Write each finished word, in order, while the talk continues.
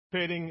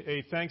anticipating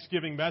a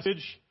Thanksgiving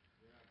message.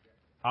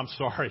 I'm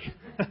sorry.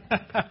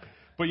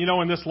 But you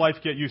know, in this life,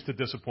 get used to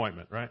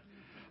disappointment, right?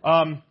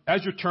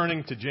 As you're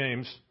turning to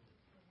James,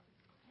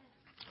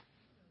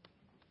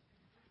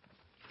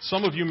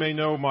 some of you may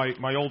know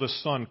my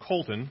oldest son,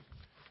 Colton.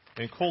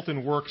 And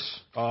Colton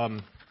works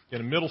in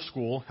a middle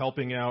school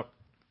helping out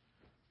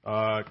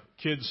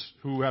kids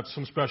who have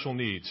some special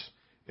needs.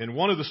 And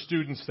one of the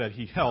students that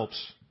he helps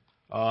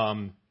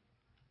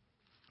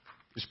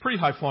is pretty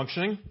high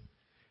functioning.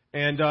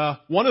 And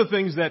one of the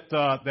things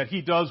that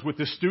he does with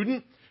this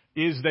student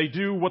is they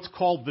do what's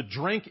called the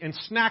drink and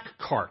snack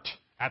cart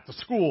at the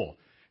school.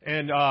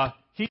 And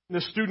he and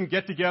the student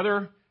get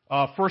together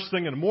first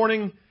thing in the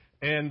morning,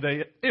 and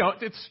they,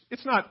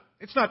 it's not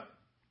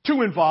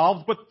too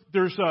involved, but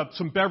there's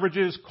some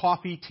beverages,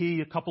 coffee, tea,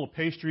 a couple of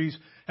pastries,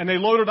 and they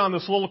load it on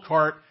this little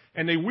cart,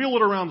 and they wheel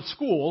it around the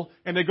school,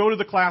 and they go to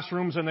the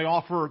classrooms, and they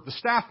offer the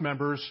staff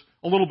members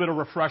a little bit of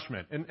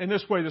refreshment. And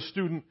this way, the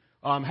student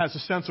has a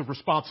sense of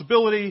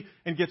responsibility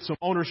and gets some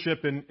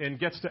ownership and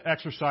gets to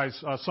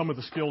exercise some of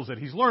the skills that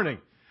he's learning.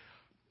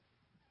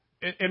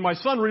 And my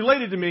son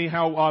related to me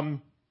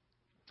how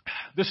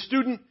the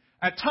student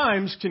at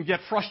times can get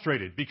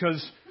frustrated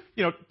because,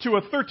 to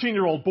a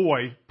 13-year-old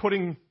boy,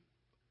 putting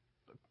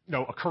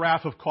a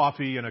carafe of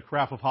coffee and a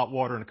carafe of hot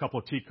water and a couple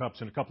of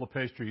teacups and a couple of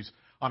pastries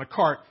on a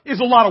cart is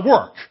a lot of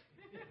work,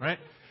 right?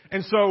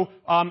 And so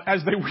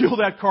as they wheel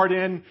that cart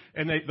in,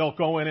 and they'll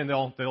go in and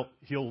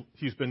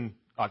he's been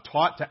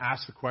taught to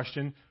ask the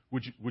question,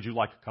 would you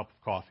like a cup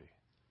of coffee?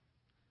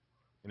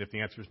 And if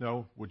the answer is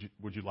no, would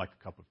you like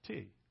a cup of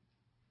tea?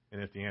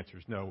 And if the answer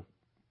is no,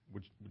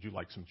 would you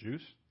like some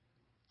juice?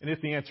 And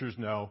if the answer is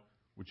no,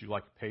 would you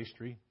like a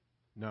pastry?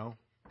 No.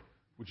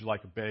 Would you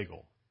like a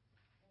bagel?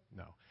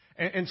 No.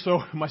 And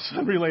so my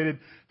son related,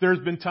 there's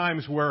been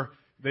times where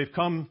they've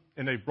come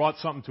and they've brought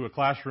something to a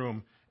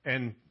classroom,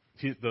 and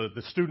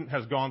the student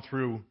has gone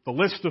through the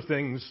list of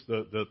things,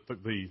 the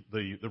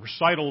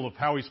recital of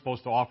how he's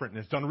supposed to offer it, and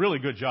has done a really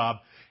good job.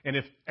 And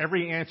if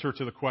every answer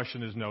to the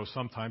question is no,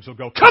 sometimes he'll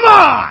go, "Come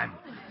on!"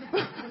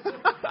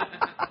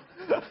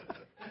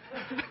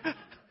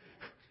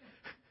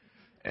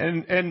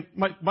 And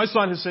my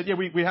son has said,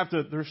 we have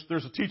to.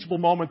 There's a teachable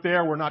moment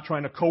there. We're not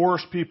trying to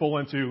coerce people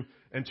into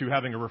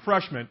having a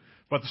refreshment,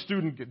 but the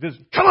student,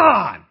 "Come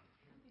on!"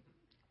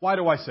 Why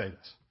do I say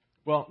this?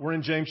 Well, we're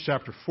in James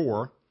chapter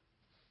 4.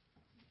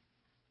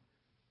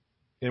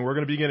 And we're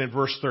going to begin in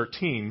verse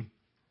 13.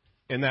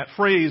 And that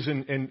phrase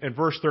in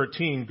verse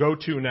 13, "go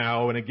to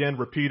now," and again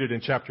repeated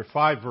in chapter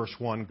 5, verse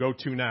 1, "go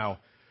to now."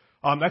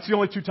 That's the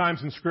only two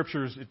times in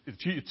Scriptures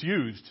it's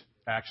used,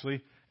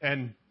 actually.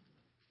 And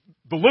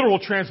the literal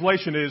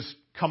translation is,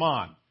 "come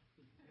on."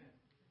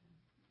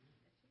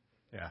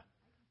 Yeah.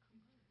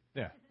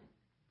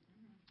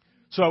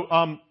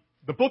 So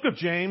the book of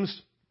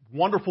James,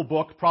 wonderful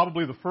book,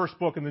 probably the first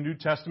book in the New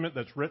Testament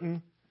that's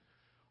written.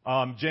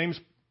 James,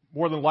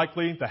 more than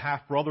likely, the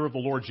half-brother of the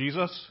Lord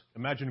Jesus.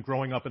 Imagine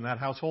growing up in that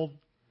household.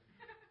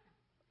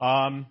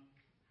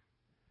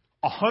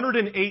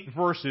 108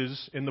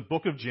 verses in the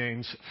book of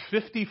James,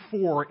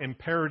 54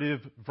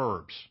 imperative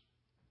verbs.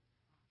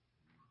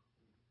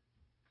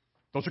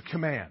 Those are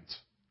commands.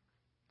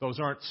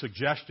 Those aren't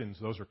suggestions.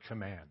 Those are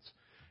commands.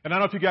 And I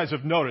don't know if you guys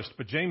have noticed,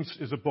 but James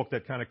is a book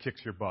that kind of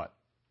kicks your butt.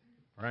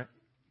 All right?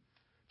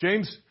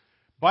 James,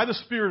 by the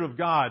Spirit of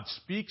God,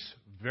 speaks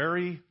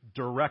very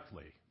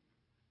directly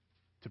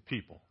to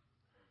people.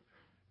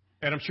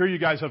 And I'm sure you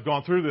guys have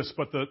gone through this,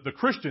 but the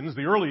Christians,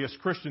 the earliest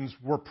Christians,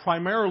 were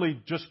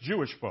primarily just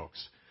Jewish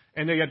folks.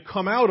 And they had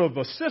come out of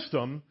a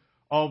system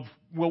of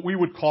what we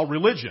would call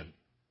religion.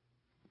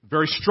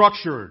 Very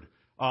structured,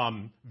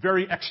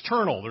 very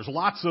external. There's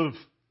lots of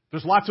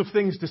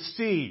things to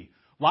see,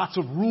 lots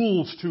of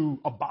rules to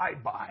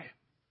abide by.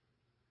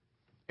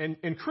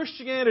 And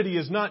Christianity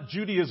is not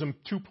Judaism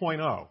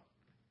 2.0.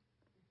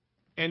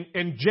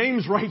 And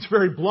James writes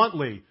very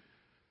bluntly,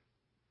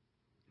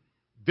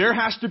 there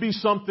has to be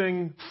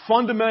something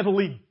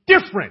fundamentally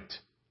different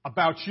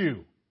about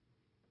you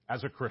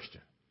as a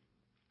Christian.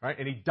 Right?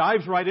 And he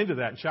dives right into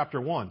that in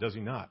chapter 1, does he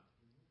not?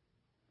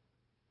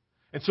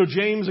 And so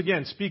James,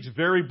 again, speaks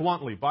very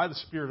bluntly by the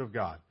Spirit of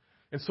God.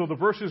 And so the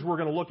verses we're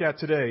going to look at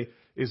today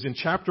is in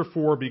chapter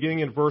 4,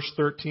 beginning in verse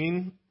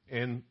 13.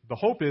 And the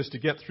hope is to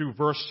get through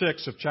verse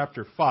 6 of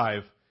chapter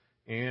 5.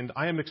 And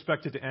I am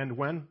expected to end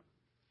when?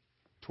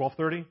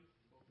 12:30?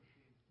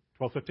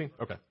 12:15?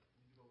 Okay.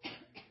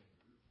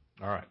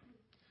 All right.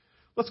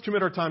 Let's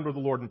commit our time to the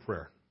Lord in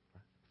prayer.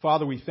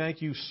 Father, we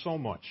thank you so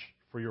much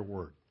for your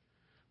word.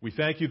 We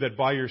thank you that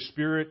by your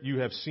Spirit you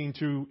have seen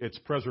to its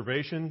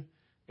preservation,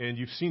 and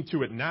you've seen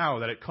to it now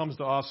that it comes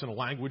to us in a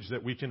language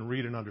that we can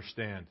read and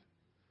understand.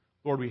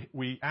 Lord,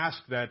 we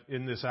ask that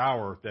in this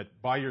hour,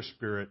 that by your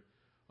Spirit,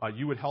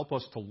 you would help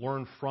us to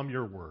learn from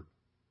your word.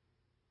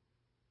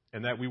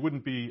 And that we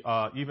wouldn't be,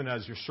 even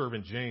as your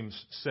servant James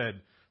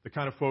said, the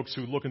kind of folks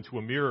who look into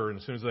a mirror and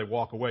as soon as they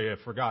walk away have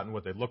forgotten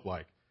what they look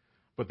like.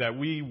 But that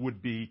we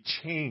would be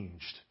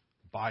changed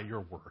by your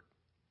word.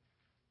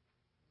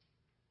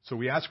 So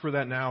we ask for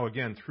that now,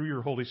 again, through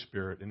your Holy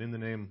Spirit and in the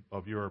name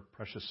of your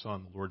precious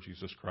Son, the Lord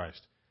Jesus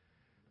Christ.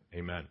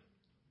 Amen.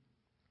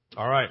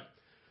 All right.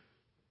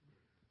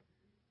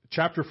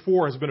 Chapter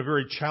 4 has been a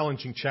very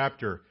challenging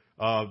chapter.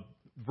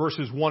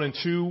 Verses 1 and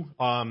 2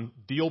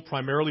 deal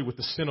primarily with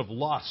the sin of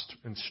lust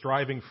and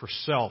striving for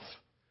self.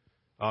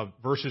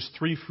 Verses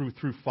 3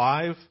 through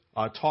 5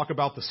 talk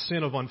about the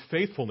sin of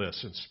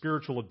unfaithfulness and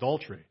spiritual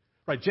adultery.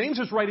 Right? James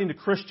is writing to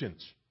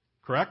Christians,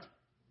 correct?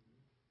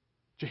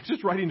 James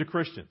is writing to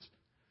Christians.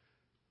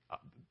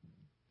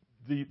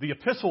 The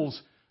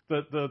epistles,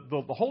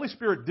 the Holy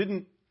Spirit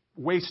didn't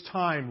waste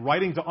time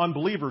writing to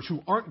unbelievers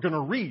who aren't going to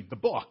read the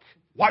book.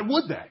 Why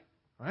would they?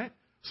 Right?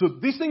 So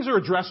these things are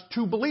addressed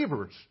to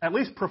believers, at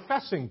least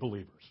professing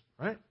believers.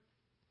 Right?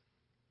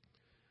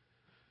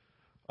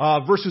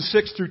 Verses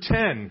 6 through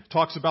 10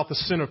 talks about the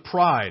sin of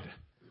pride.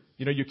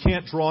 You know, you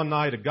can't draw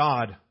nigh to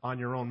God on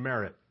your own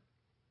merit.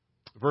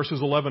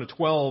 Verses 11 to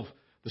 12,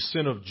 the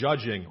sin of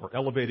judging or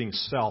elevating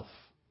self.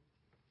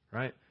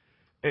 Right?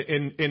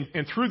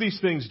 And through these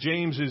things,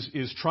 James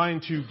is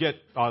trying to get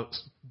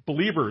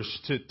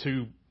believers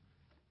to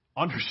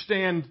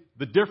understand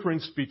the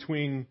difference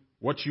between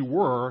what you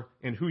were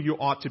and who you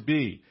ought to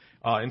be.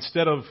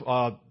 Instead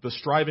of the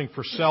striving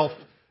for self,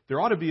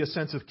 there ought to be a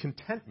sense of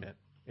contentment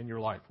in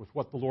your life with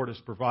what the Lord has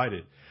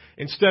provided.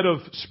 Instead of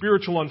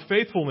spiritual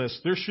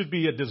unfaithfulness, there should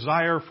be a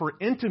desire for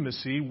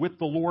intimacy with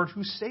the Lord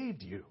who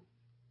saved you.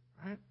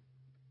 Right?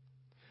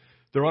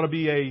 There ought to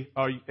be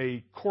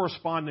a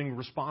corresponding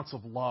response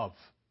of love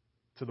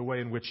to the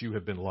way in which you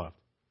have been loved.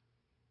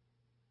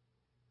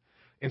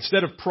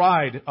 Instead of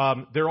pride,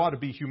 there ought to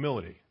be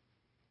humility.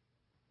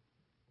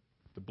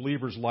 The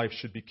believer's life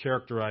should be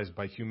characterized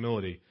by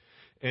humility.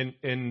 And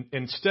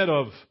instead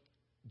of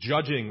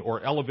judging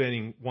or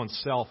elevating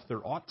oneself,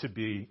 there ought to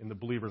be, in the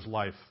believer's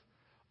life,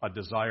 a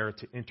desire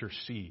to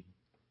intercede.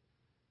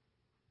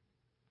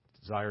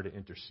 Desire to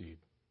intercede.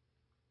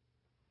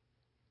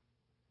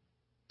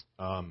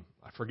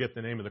 I forget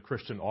the name of the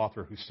Christian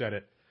author who said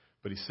it,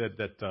 but he said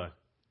that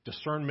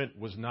discernment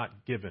was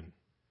not given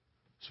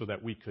so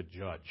that we could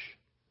judge,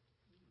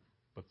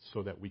 but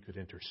so that we could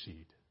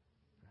intercede.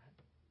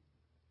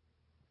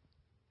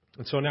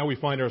 And so now we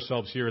find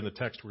ourselves here in the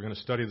text we're going to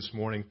study this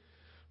morning,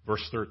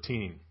 verse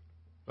 13.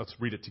 Let's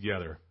read it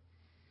together.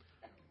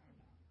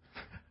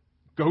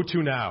 Go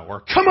to now,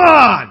 or come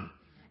on!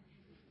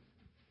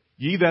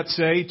 Ye that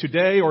say,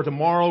 today or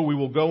tomorrow we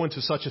will go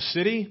into such a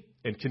city,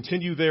 and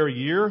continue there a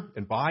year,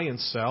 and buy and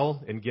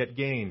sell, and get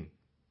gain.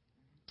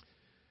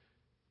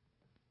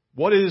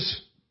 What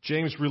is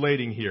James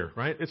relating here,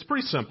 right? It's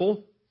pretty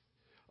simple.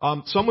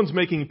 Someone's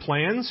making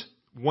plans.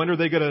 When are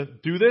they going to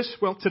do this?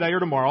 Well, today or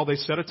tomorrow. They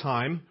set a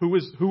time. Who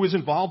is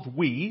involved?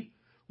 We.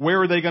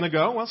 Where are they going to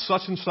go? Well,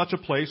 such and such a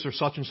place or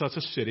such and such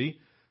a city.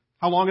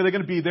 How long are they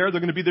going to be there?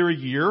 They're going to be there a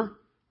year.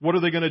 What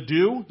are they going to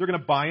do? They're going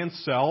to buy and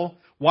sell.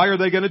 Why are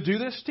they going to do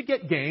this? To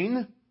get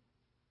gain.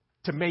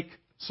 To make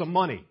some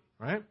money,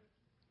 right?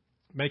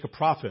 Make a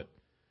profit.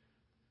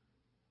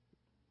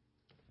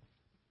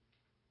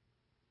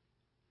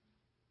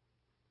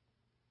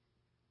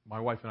 My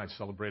wife and I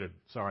celebrated,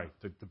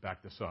 to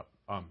back this up.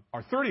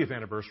 Our 30th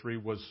anniversary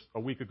was a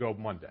week ago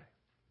Monday,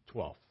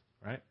 12th,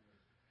 right?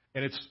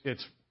 And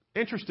it's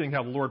interesting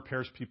how the Lord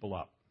pairs people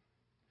up.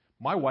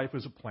 My wife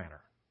is a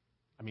planner.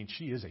 I mean,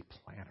 she is a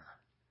planner.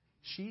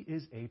 She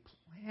is a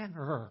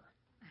planner.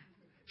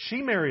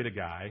 She married a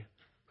guy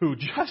who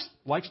just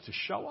likes to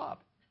show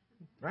up,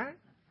 right?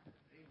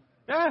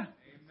 Yeah.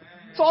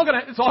 It's all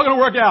gonna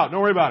work out.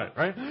 Don't worry about it,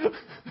 right?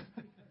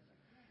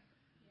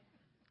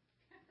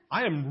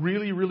 I am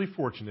really, really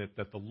fortunate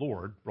that the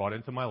Lord brought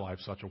into my life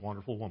such a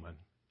wonderful woman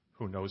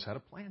who knows how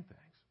to plan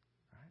things.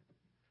 Right?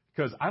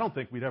 Because I don't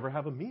think we'd ever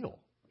have a meal.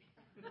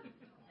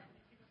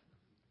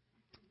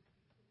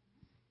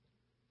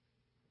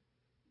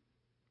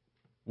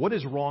 What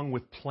is wrong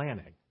with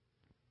planning?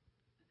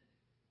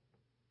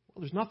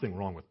 Well, there's nothing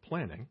wrong with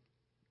planning.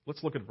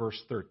 Let's look at verse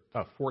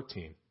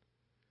 14.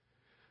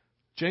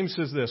 James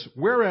says this,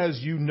 whereas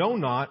you know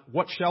not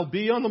what shall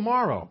be on the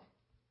morrow.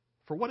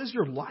 For what is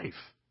your life?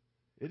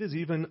 It is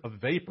even a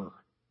vapor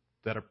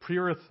that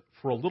appeareth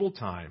for a little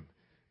time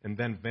and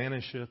then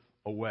vanisheth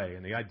away.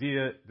 And the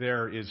idea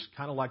there is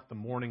kind of like the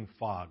morning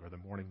fog or the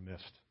morning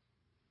mist.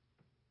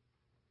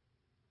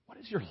 What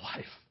is your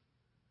life?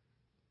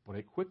 But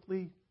a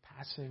quickly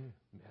passing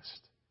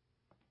mist.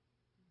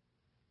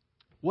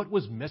 What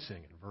was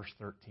missing in verse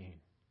 13?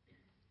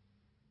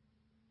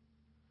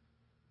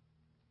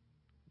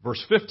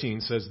 Verse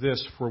 15 says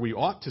this, for we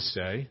ought to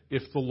say,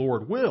 if the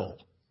Lord will,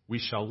 we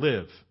shall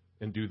live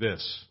and do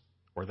this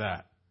or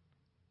that.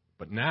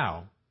 But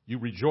now you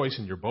rejoice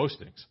in your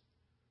boastings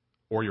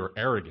or your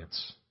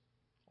arrogance.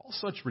 All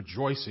such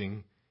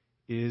rejoicing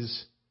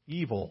is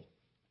evil.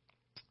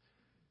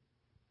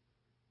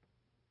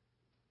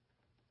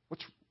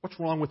 What's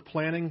wrong with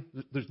planning?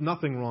 There's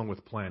nothing wrong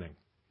with planning.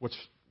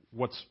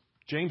 What's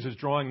James is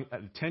drawing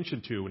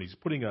attention to, and he's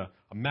putting a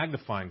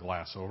magnifying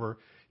glass over,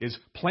 is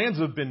plans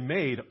have been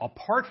made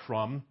apart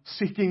from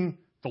seeking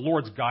the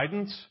Lord's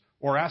guidance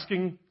or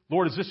asking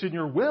Lord, is this in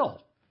your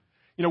will?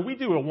 You know, we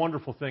do a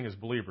wonderful thing as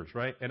believers,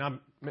 right? And I'm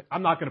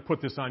not going to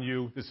put this on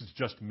you. This is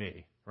just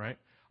me, right?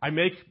 I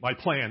make my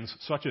plans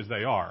such as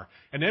they are.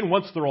 And then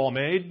once they're all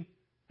made,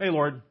 hey,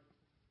 Lord,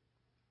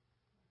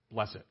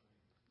 bless it.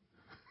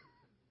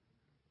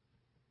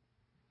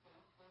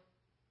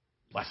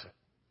 Bless it.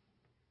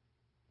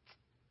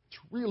 It's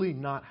really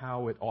not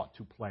how it ought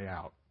to play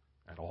out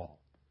at all.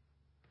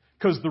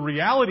 Because the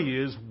reality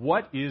is,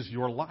 what is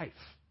your life?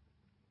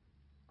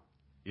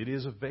 It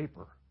is a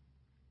vapor.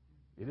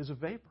 It is a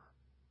vapor.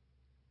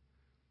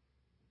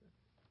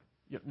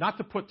 Not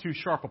to put too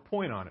sharp a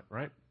point on it,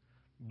 right?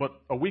 But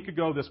a week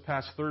ago, this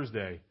past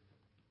Thursday,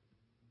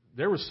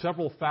 there were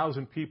several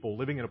thousand people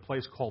living in a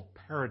place called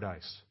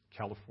Paradise,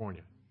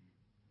 California.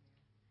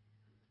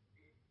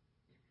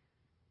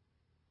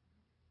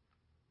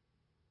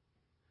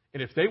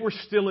 And if they were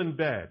still in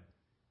bed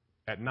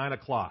at 9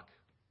 o'clock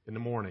in the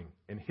morning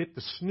and hit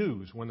the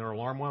snooze when their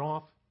alarm went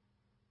off,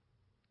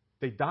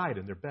 they died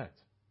in their beds.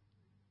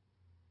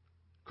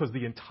 Because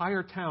the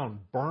entire town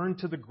burned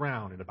to the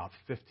ground in about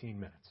 15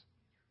 minutes.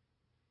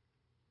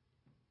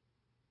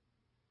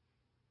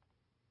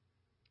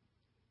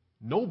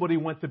 Nobody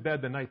went to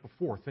bed the night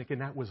before thinking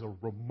that was a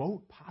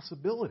remote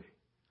possibility.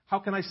 How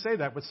can I say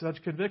that with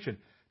such conviction?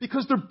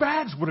 Because their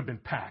bags would have been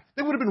packed.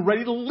 They would have been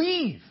ready to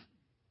leave.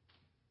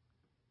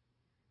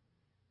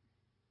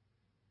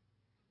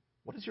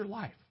 What is your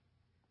life?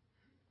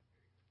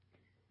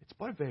 It's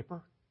but a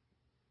vapor.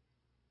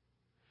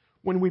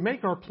 When we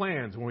make our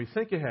plans, when we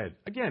think ahead,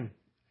 again,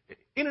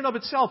 in and of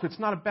itself, it's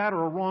not a bad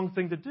or a wrong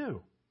thing to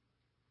do.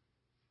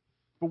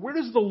 But where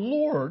does the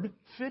Lord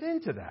fit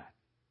into that?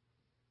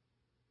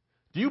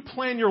 Do you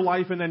plan your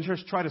life and then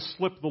just try to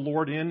slip the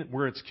Lord in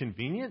where it's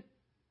convenient?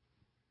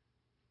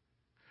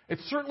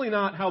 It's certainly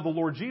not how the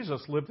Lord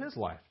Jesus lived his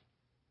life.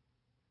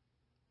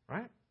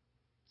 Right?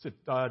 It's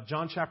at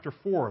John chapter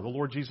 4. The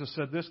Lord Jesus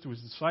said this to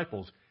his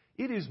disciples,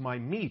 "It is my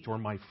meat or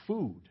my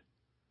food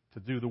to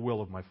do the will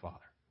of my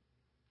Father."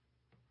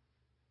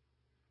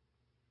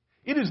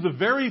 It is the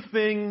very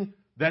thing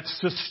that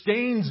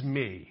sustains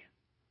me.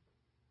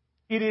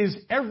 It is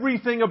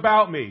everything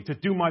about me to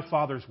do my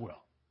Father's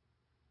will.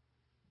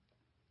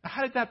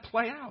 How did that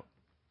play out?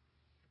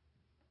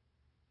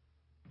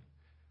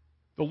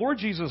 The Lord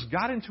Jesus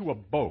got into a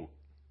boat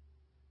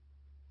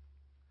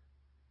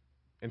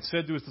and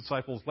said to his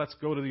disciples, "Let's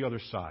go to the other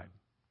side."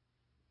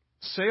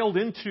 Sailed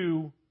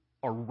into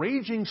a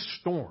raging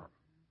storm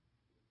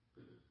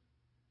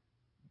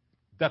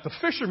that the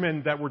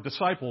fishermen that were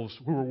disciples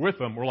who were with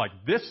him were like,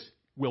 "This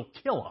will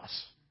kill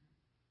us."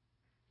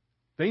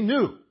 They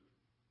knew.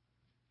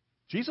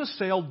 Jesus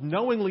sailed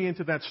knowingly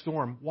into that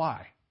storm.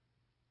 Why?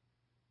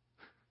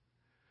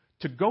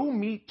 To go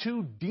meet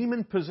two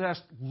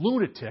demon-possessed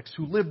lunatics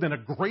who lived in a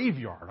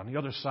graveyard on the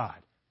other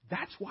side.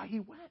 That's why he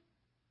went.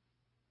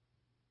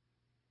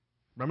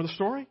 Remember the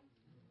story?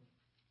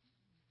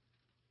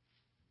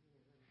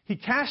 He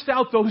cast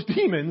out those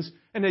demons,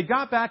 and they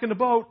got back in the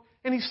boat,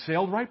 and he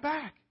sailed right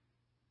back.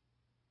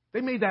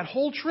 They made that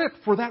whole trip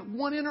for that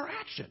one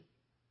interaction.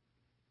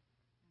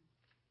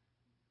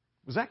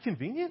 Was that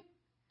convenient?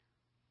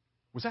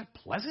 Was that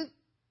pleasant?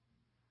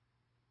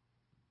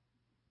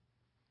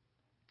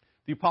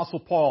 The Apostle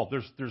Paul,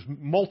 there's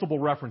multiple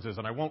references,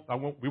 and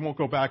we won't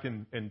go back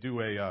and do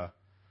a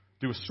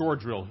sword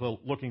drill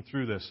looking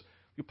through this.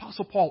 The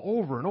Apostle Paul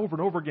over and over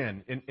and over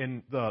again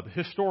in the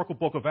historical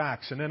book of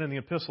Acts and then in the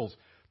epistles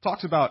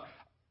talks about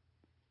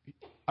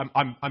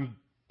I'm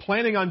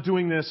planning on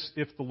doing this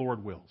if the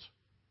Lord wills.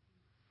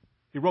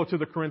 He wrote to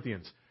the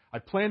Corinthians, "I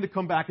plan to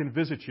come back and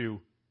visit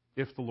you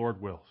if the Lord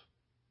wills."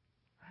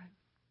 Right?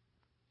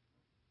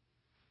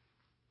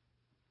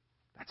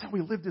 That's how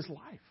he lived his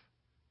life.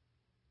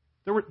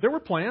 There were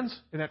plans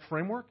in that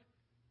framework.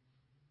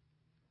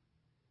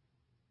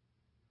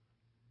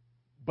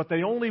 But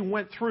they only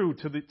went through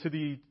to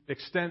the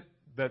extent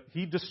that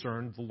he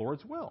discerned the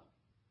Lord's will.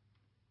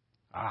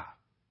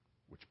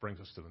 Which brings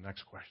us to the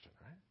next question,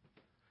 right?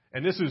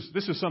 And this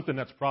is something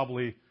that's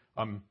probably,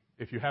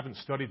 if you haven't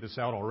studied this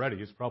out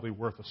already, it's probably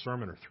worth a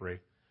sermon or three.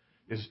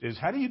 Is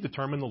how do you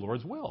determine the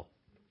Lord's will?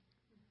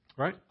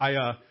 Right?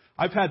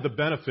 I've had the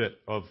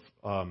benefit of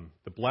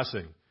the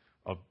blessing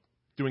of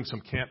doing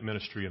some camp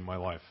ministry in my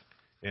life,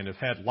 and have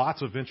had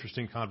lots of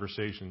interesting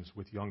conversations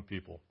with young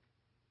people.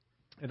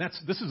 And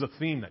this is a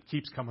theme that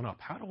keeps coming up.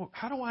 How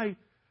do I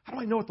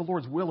know what the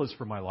Lord's will is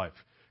for my life?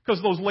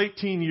 Because those late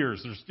teen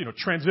years, there's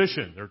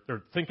transition.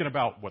 They're thinking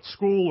about what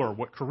school or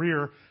what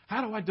career.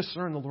 How do I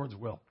discern the Lord's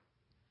will?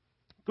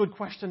 Good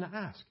question to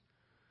ask.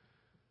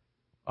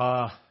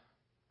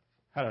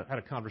 Had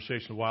a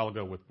conversation a while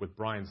ago with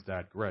Brian's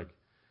dad, Greg,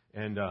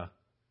 and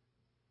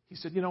he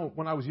said,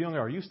 when I was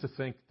younger, I used to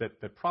think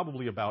that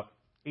probably about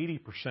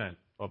 80%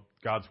 of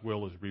God's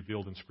will is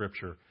revealed in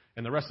Scripture,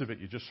 and the rest of it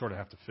you just sort of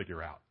have to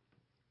figure out.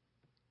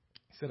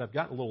 He said, I've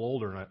gotten a little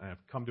older, and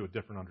I've come to a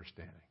different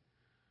understanding.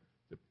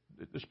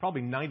 There's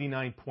probably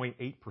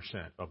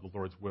 99.8% of the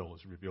Lord's will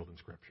is revealed in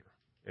Scripture,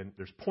 and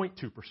there's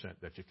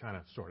 0.2% that you kind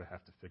of sort of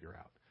have to figure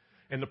out.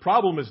 And the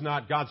problem is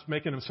not God's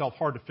making himself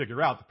hard to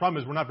figure out. The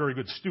problem is we're not very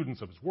good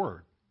students of his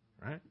word,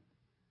 right?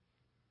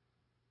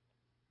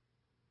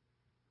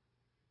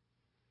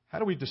 How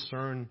do we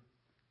discern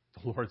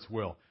the Lord's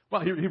will?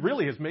 Well, he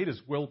really has made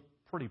his will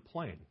pretty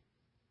plain.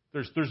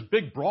 There's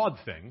big, broad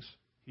things.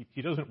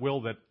 He doesn't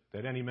will that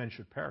any man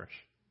should perish.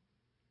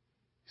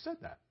 He said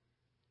that.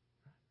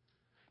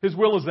 His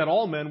will is that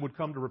all men would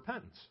come to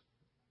repentance.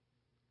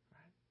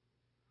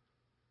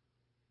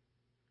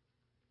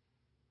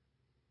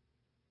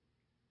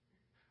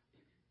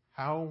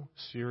 How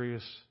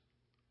serious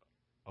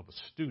of a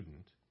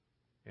student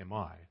am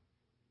I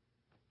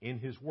in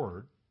his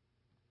word,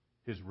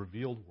 his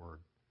revealed word,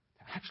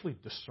 to actually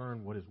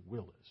discern what his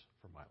will is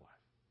for my life?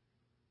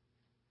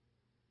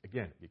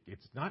 Again,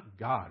 it's not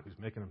God who's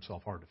making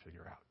himself hard to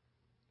figure out.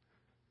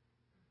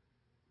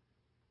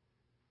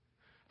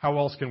 How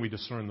else can we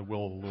discern the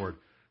will of the Lord?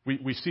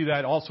 We see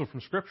that also from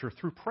Scripture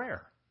through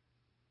prayer.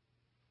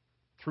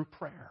 Through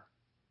prayer.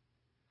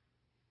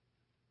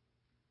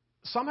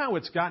 Somehow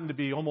it's gotten to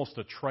be almost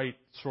a trite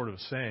sort of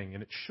saying,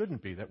 and it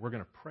shouldn't be, that we're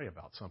going to pray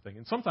about something.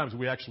 And sometimes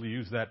we actually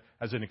use that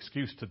as an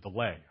excuse to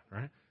delay,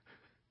 right?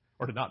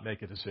 Or to not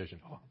make a decision.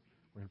 Oh,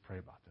 we're going to pray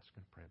about this.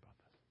 We're going to pray about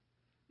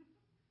this.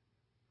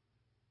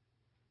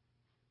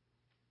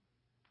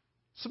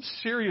 Some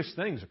serious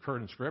things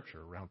occurred in Scripture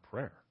around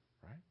prayer,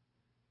 right?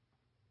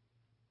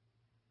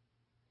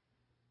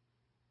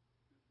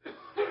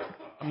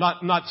 I'm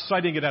not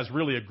citing it as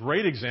really a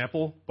great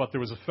example, but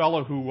there was a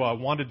fellow who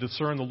wanted to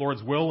discern the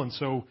Lord's will, and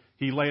so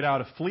he laid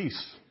out a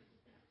fleece.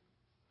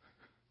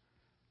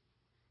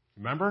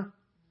 Remember?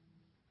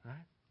 Right?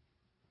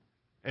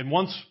 And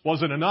once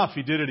wasn't enough,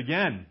 he did it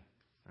again,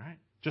 right?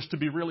 Just to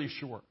be really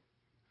sure.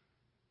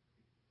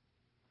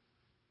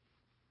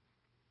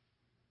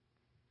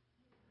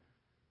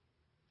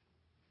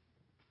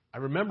 I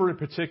remember in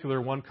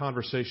particular one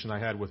conversation I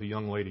had with a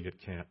young lady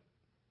at camp.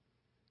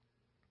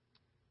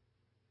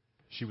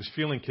 She was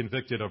feeling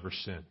convicted of her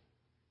sin.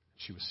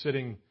 She was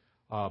sitting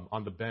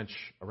on the bench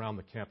around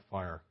the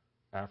campfire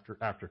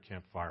after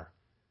campfire.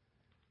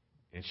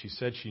 And she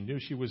said she knew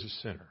she was a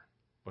sinner,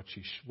 but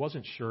she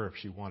wasn't sure if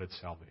she wanted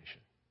salvation.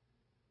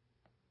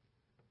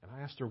 And I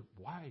asked her,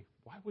 why?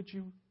 Why would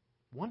you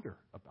wonder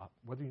about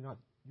whether or not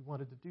you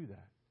wanted to do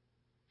that?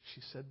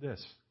 She said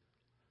this,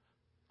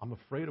 I'm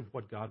afraid of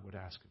what God would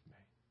ask of me.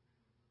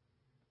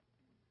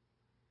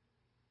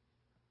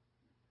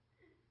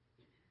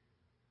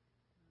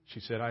 She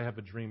said, I have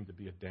a dream to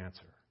be a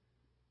dancer.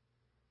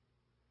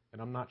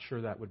 And I'm not sure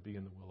that would be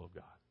in the will of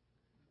God.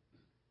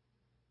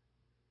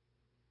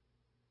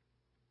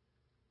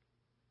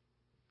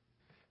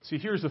 See,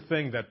 here's the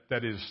thing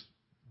that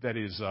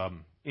is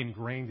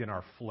ingrained in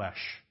our flesh,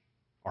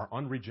 our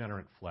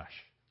unregenerate flesh.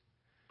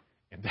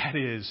 And that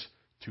is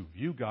to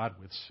view God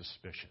with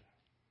suspicion.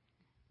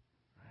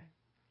 Right?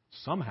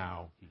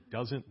 Somehow, he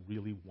doesn't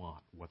really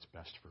want what's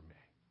best for me.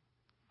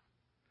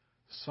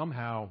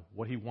 Somehow,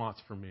 what he wants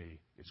for me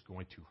is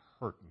going to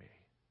hurt me.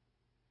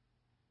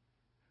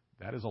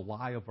 That is a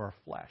lie of our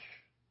flesh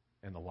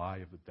and the lie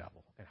of the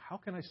devil. And how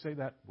can I say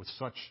that with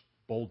such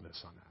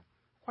boldness on that?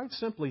 Quite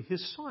simply,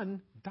 his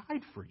son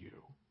died for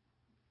you.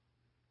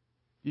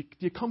 Do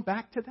you come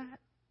back to that?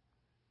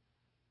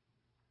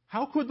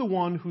 How could the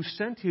one who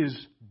sent his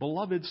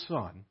beloved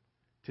son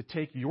to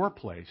take your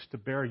place, to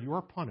bear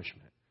your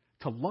punishment,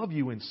 to love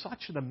you in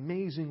such an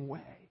amazing way,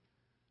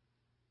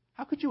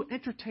 how could you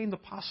entertain the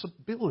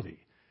possibility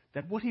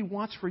that what he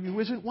wants for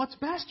you isn't what's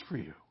best for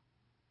you?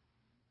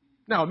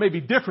 Now, it may be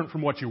different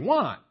from what you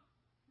want,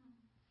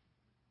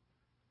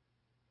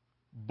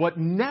 but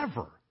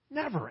never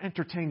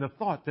entertain the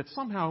thought that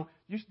somehow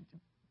you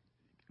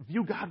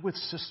view God with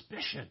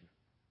suspicion.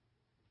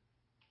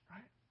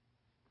 Right?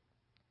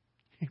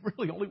 He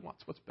really only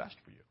wants what's best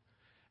for you.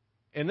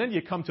 And then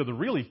you come to the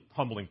really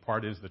humbling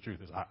part is the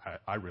truth is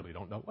I really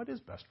don't know what is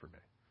best for me.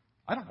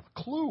 I don't have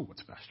a clue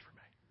what's best for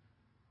me.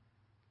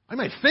 I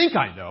may think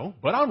I know,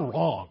 but I'm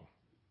wrong.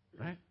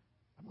 Right?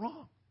 I'm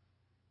wrong.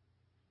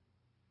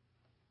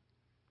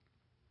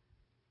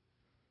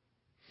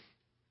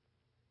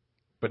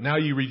 But now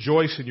you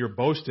rejoice in your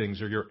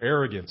boastings or your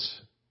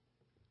arrogance,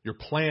 your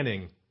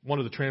planning. One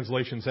of the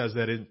translations has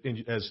that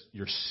as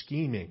your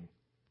scheming.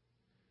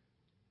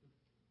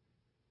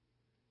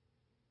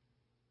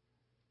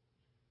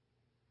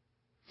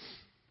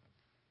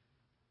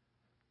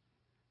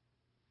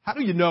 How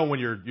do you know when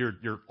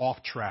you're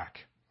off track?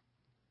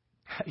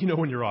 How do you know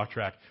when you're off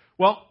track?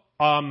 Well,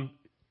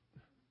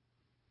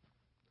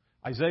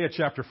 Isaiah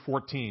chapter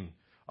 14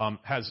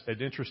 has an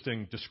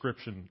interesting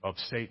description of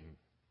Satan,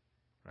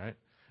 right?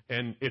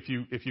 And if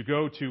you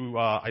go to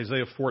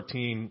Isaiah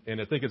 14,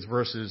 and I think it's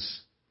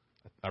verses,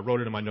 I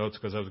wrote it in my notes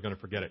because I was going to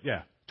forget it.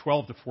 Yeah,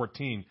 12 to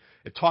 14.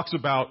 It talks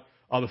about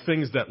the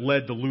things that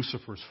led to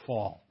Lucifer's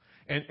fall.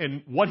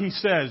 And what he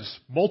says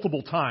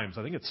multiple times,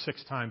 I think it's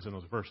 6 times in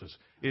those verses,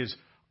 is,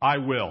 I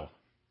will,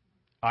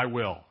 I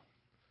will,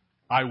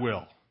 I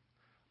will,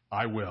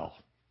 I will.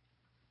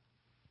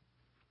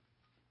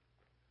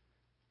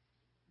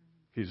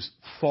 His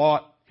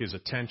thought, his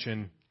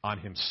attention on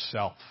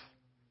himself.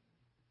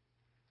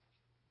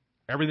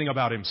 everything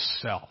about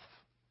himself.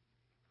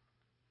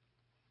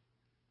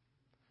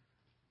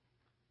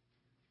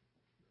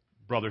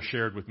 Brother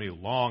shared with me a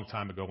long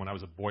time ago when I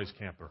was a boys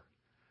camper,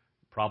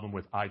 problem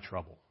with eye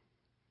trouble.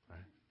 Right?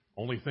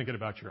 Only thinking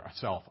about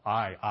yourself.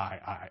 I.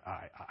 Right?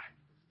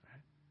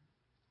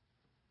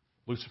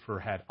 Lucifer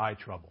had eye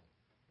trouble.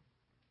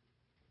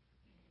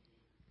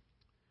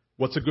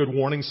 What's a good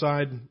warning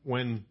sign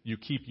when you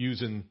keep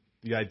using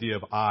the idea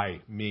of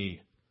I,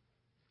 me?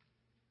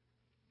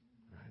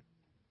 Right.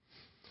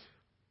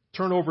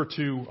 Turn over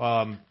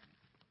to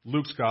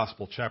Luke's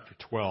Gospel, chapter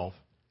 12,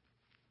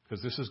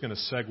 because this is going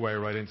to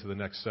segue right into the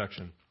next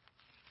section.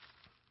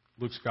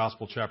 Luke's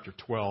Gospel, chapter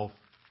 12.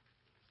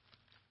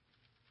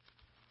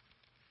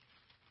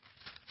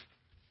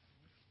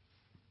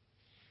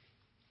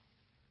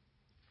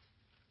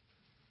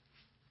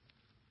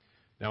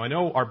 Now, I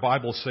know our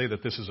Bibles say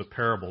that this is a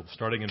parable,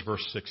 starting in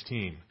verse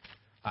 16.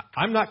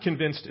 I'm not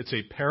convinced it's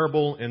a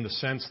parable in the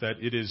sense that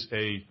it is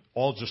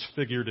all just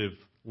figurative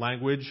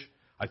language.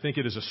 I think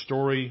it is a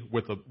story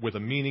with a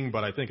meaning,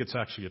 but I think it's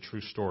actually a true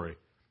story.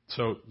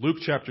 So, Luke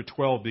chapter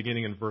 12,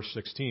 beginning in verse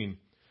 16.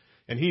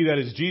 And he, that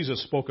is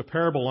Jesus, spoke a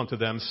parable unto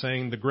them,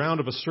 saying, The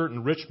ground of a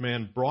certain rich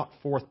man brought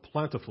forth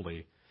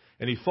plentifully.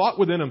 And he thought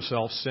within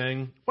himself,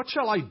 saying, What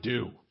shall I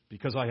do,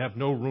 because I have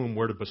no room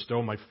where to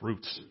bestow my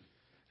fruits?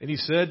 And he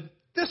said,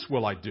 This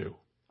will I do.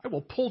 I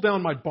will pull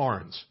down my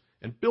barns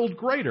and build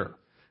greater,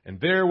 and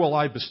there will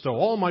I bestow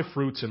all my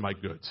fruits and my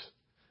goods.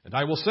 And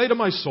I will say to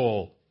my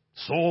soul,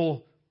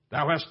 Soul,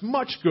 thou hast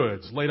much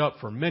goods laid up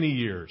for many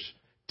years.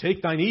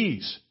 Take thine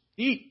ease,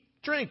 eat,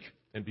 drink,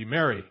 and be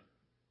merry.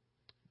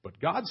 But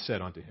God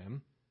said unto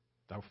him,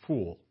 Thou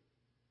fool,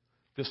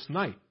 this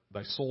night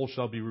thy soul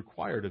shall be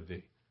required of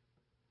thee.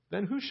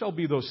 Then who shall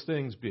be those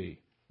things be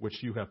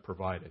which you have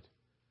provided?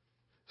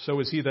 So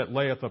is he that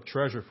layeth up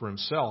treasure for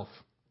himself,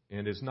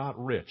 and is not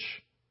rich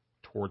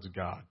towards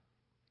God.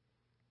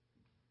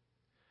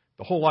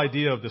 The whole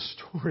idea of this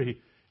story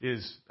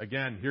is,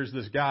 again, here's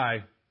this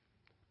guy,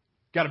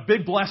 got a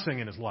big blessing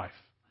in his life.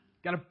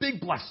 Got a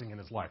big blessing in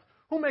his life.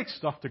 Who makes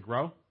stuff to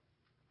grow?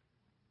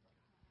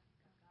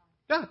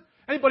 Yeah.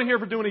 Anybody here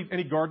ever do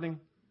any gardening?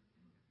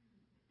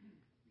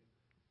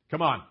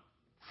 Come on.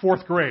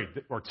 4th grade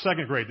or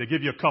 2nd grade, they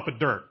give you a cup of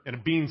dirt and a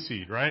bean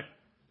seed, right?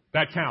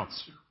 That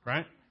counts,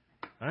 right?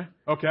 Right?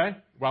 Okay.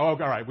 Well, all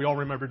right. We all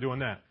remember doing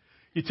that.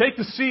 You take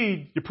the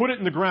seed, you put it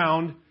in the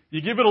ground,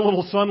 you give it a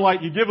little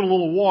sunlight, you give it a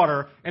little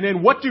water, and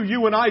then what do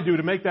you and I do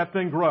to make that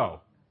thing grow?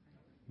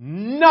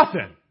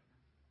 Nothing.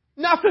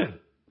 Nothing.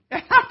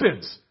 It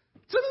happens.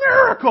 It's a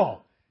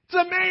miracle. It's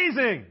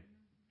amazing.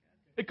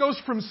 It goes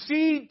from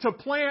seed to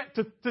plant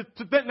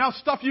to now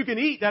stuff you can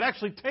eat that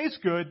actually tastes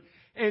good,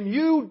 and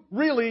you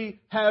really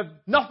have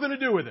nothing to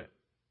do with it.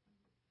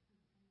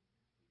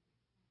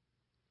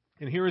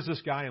 And here is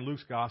this guy in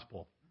Luke's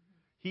Gospel.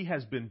 He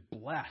has been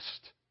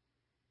blessed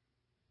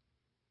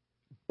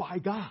by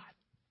God.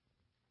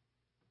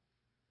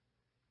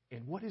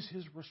 And what is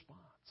his response?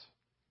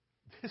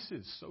 This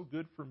is so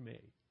good for me.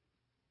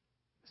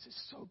 This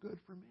is so good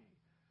for me.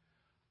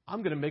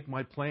 I'm going to make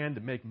my plan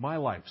to make my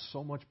life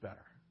so much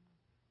better.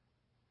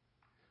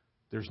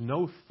 There's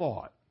no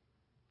thought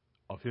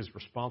of his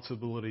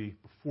responsibility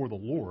before the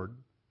Lord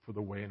for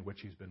the way in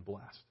which he's been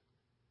blessed.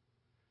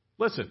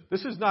 Listen,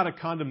 this is not a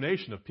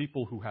condemnation of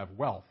people who have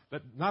wealth.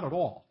 Not at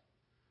all.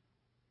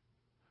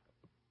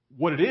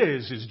 What it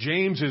is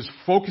James is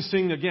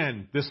focusing,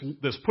 again, this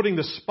putting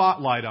the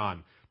spotlight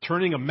on,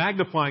 turning a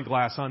magnifying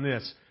glass on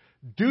this.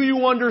 Do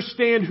you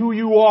understand who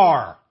you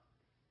are,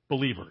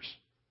 believers?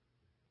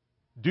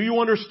 Do you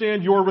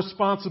understand your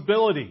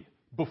responsibility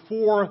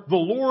before the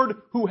Lord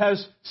who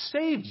has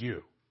saved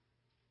you?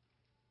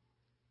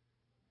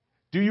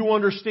 Do you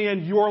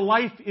understand your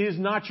life is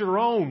not your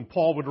own,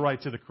 Paul would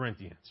write to the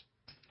Corinthians?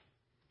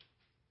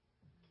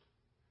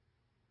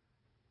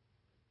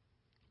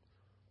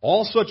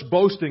 All such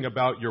boasting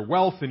about your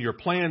wealth and your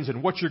plans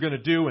and what you're going to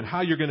do and how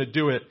you're going to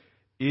do it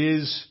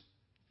is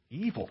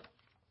evil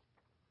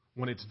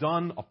when it's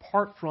done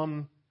apart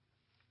from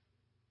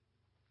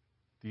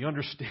the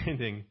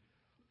understanding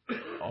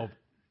of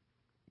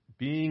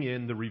being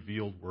in the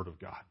revealed Word of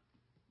God,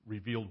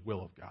 revealed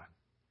will of God.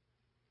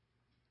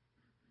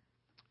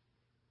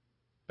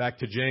 Back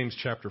to James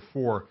chapter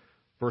 4,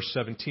 verse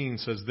 17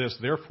 says this,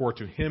 Therefore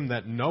to him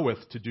that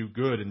knoweth to do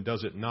good and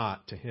does it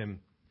not, to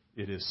him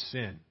it is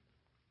sin.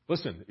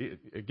 Listen,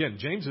 again,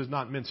 James is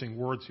not mincing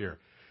words here.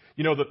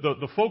 You know,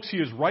 the folks he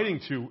is writing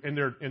to in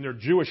their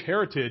Jewish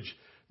heritage,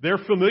 they're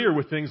familiar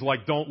with things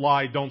like don't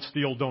lie, don't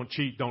steal, don't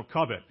cheat, don't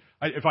covet.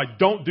 If I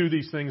don't do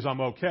these things, I'm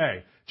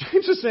okay.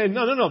 James is saying,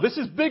 no, this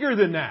is bigger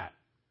than that.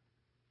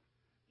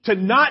 To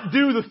not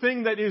do the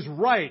thing that is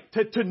right,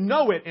 to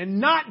know it and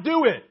not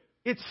do it,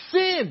 it's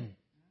sin.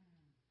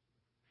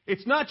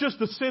 It's not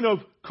just a sin of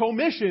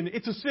commission,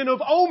 it's a sin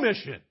of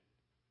omission.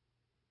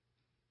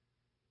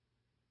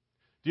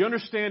 Do you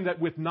understand that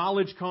with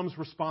knowledge comes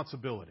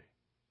responsibility?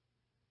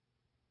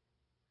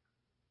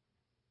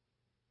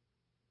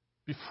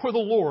 Before the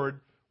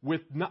Lord,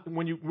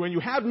 when you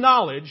have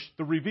knowledge,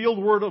 the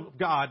revealed Word of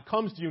God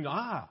comes to you,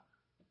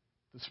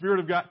 The Spirit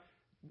of God,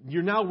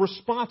 you're now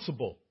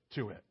responsible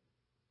to it.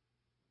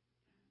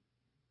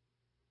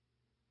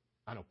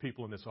 I know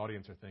people in this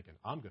audience are thinking,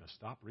 I'm going to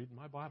stop reading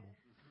my Bible.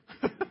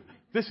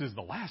 This is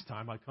the last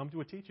time I come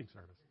to a teaching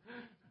service.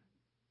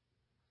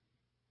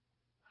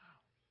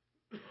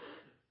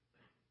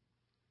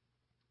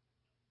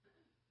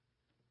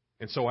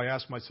 And so I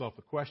ask myself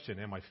the question,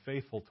 am I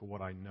faithful to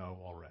what I know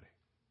already?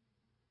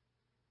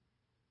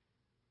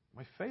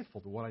 Am I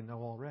faithful to what I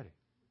know already?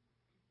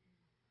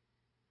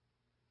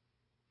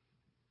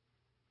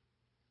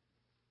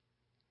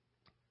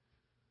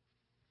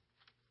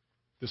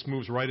 This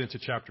moves right into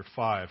chapter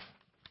 5,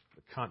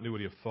 the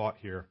continuity of thought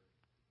here.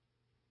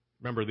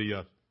 Remember,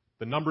 the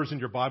numbers in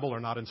your Bible are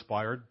not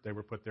inspired. They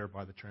were put there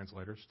by the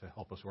translators to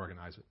help us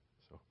organize it.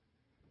 So,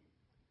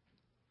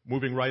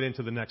 moving right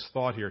into the next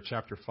thought here,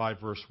 chapter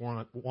 5, verse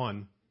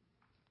 1.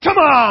 Come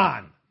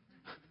on!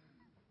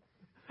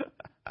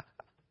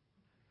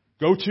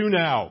 Go to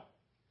now,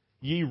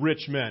 ye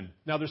rich men.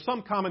 Now, there's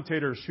some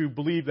commentators who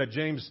believe that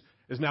James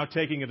is now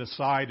taking it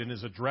aside and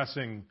is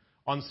addressing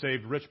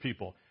unsaved rich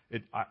people.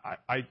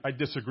 I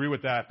disagree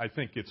with that. I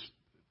think it's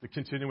the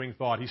continuing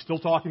thought. He's still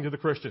talking to the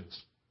Christians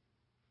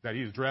that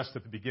he addressed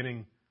at the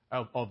beginning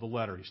of the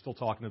letter. He's still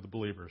talking to the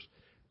believers.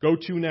 Go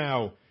to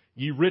now,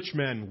 ye rich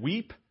men,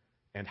 weep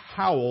and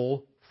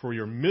howl for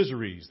your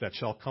miseries that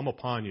shall come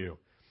upon you.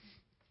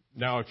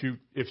 Now,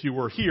 if you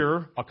were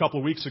here a couple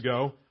of weeks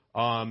ago,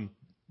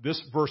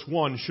 this verse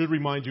 1 should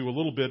remind you a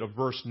little bit of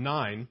verse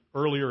 9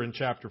 earlier in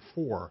chapter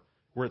 4,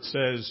 where it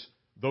says,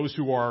 those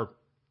who are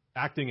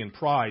acting in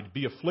pride,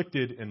 be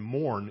afflicted and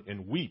mourn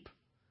and weep.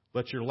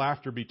 Let your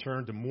laughter be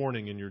turned to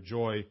mourning and your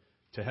joy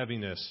to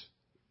heaviness.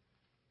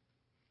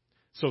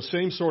 So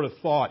same sort of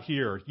thought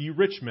here. Ye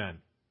rich men,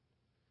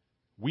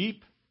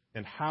 weep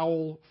and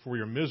howl for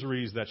your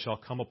miseries that shall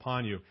come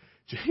upon you.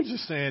 James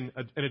is saying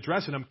and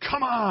addressing them,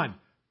 come on,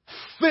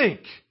 think.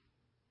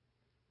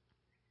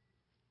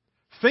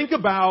 Think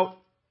about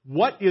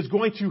what is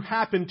going to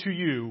happen to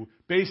you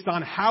based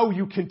on how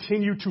you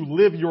continue to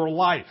live your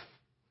life.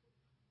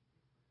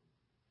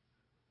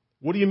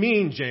 What do you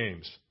mean,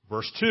 James?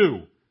 Verse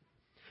 2.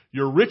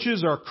 Your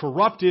riches are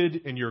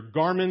corrupted and your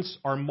garments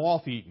are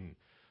moth-eaten.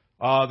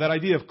 That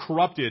idea of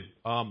corrupted,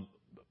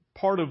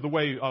 part of the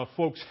way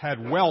folks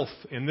had wealth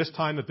in this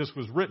time that this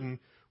was written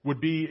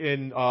would be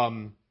in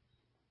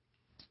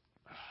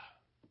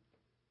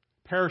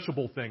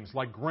perishable things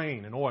like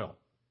grain and oil.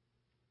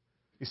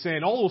 He's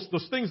saying all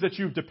those things that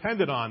you've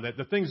depended on, that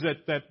the things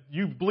that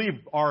you believe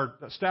are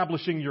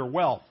establishing your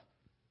wealth,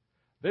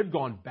 they've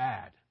gone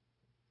bad.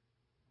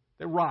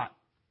 They rot.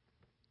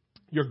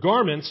 Your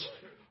garments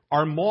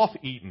are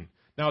moth-eaten.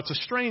 Now, it's a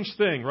strange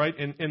thing, right?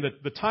 In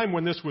the time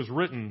when this was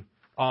written,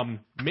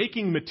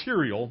 making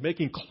material,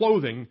 making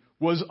clothing,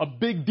 was a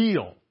big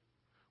deal.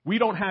 We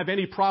don't have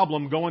any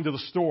problem going to the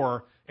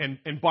store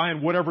and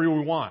buying whatever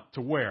we want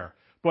to wear.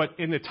 But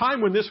in the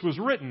time when this was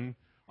written,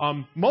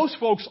 most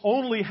folks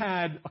only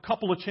had a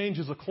couple of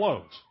changes of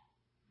clothes.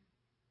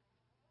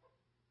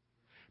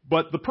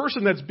 But the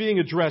person that's being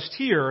addressed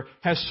here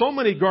has so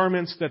many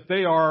garments that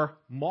they are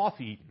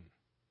moth-eaten.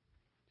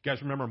 You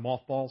guys remember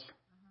mothballs?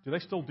 Do they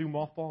still do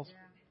mothballs?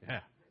 Yeah.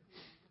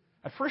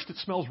 At first it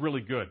smells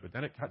really good, but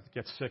then it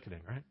gets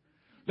sickening, right?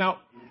 Now,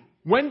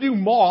 when do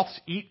moths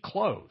eat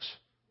clothes?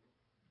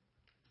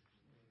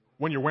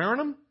 When you're wearing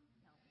them?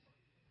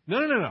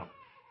 No.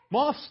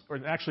 Moths, or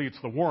actually it's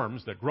the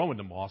worms that grow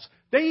into moths,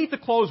 they eat the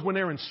clothes when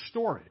they're in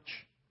storage.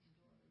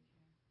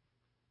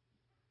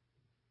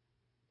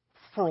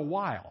 For a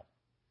while.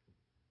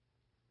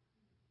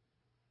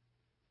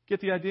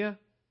 Get the idea?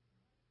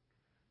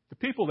 The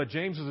people that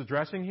James is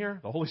addressing here,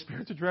 the Holy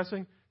Spirit's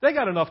addressing, they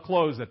got enough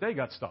clothes that they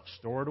got stuff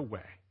stored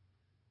away.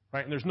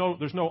 Right? And there's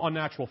no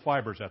unnatural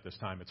fibers at this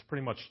time. It's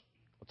pretty much,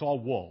 it's all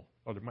wool.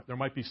 Or there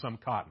might be some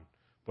cotton,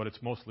 but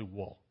it's mostly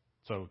wool.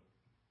 So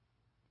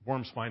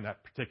worms find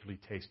that particularly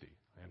tasty,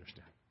 I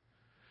understand.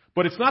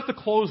 But it's not the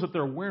clothes that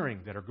they're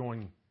wearing that are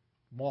going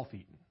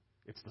moth-eaten.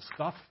 It's the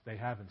stuff they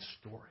have in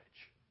storage.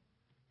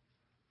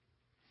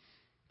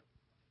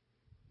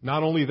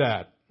 Not only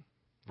that,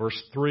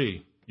 verse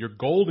 3, your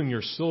gold and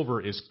your silver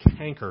is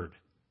cankered,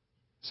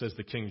 says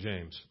the King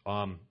James.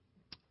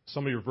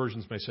 Some of your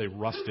versions may say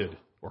rusted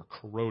or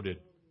corroded.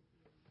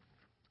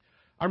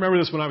 I remember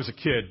this when I was a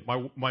kid.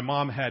 My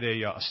mom had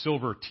a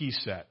silver tea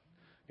set.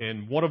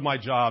 And one of my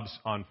jobs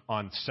on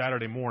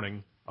Saturday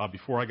morning,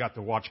 before I got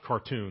to watch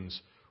cartoons,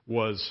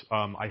 was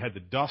I had to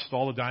dust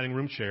all the dining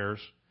room chairs,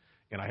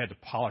 and I had to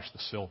polish the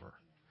silver,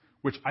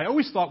 which I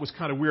always thought was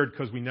kind of weird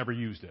because we never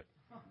used it.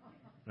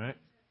 Right?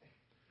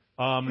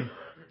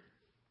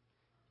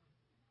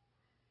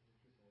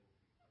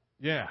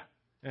 Yeah.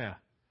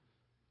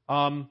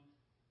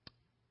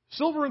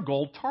 Silver and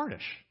gold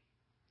tarnish.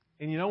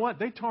 And you know what?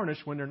 They tarnish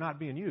when they're not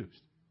being used.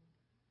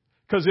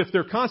 Because if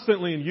they're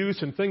constantly in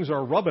use and things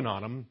are rubbing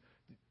on them,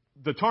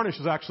 the tarnish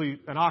is actually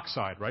an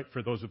oxide, right?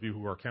 For those of you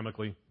who are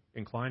chemically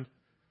inclined.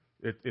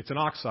 It's an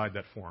oxide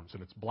that forms,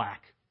 and it's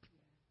black.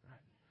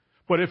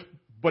 But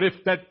if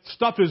that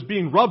stuff is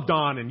being rubbed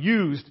on and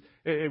used,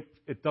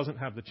 it doesn't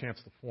have the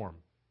chance to form.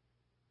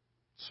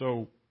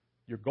 So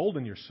your gold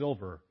and your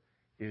silver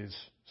is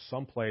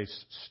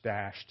someplace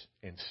stashed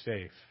and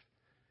safe,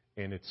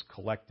 and it's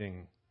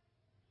collecting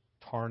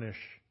tarnish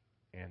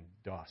and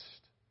dust.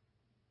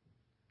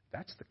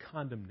 That's the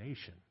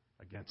condemnation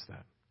against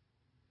them.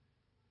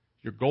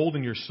 Your gold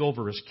and your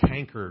silver is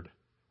cankered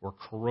or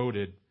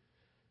corroded,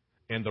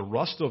 and the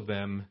rust of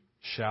them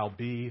shall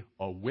be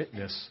a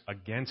witness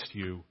against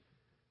you,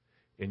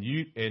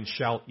 and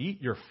shall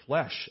eat your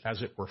flesh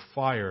as it were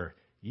fire.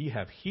 Ye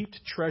have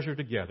heaped treasure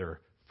together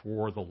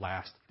for the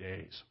last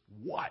days.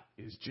 What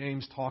is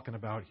James talking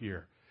about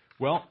here?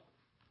 Well,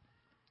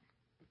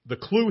 the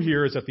clue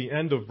here is at the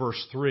end of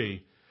verse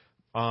 3.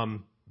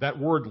 That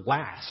word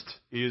last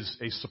is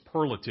a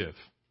superlative.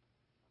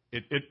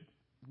 It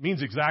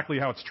means exactly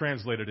how it's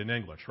translated in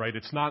English, right?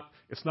 It's not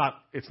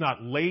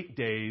late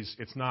days.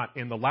 It's not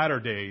in the latter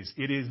days.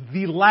 It is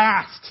the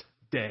last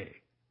day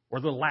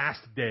or the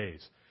last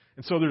days.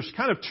 And so there's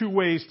kind of two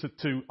ways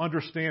to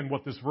understand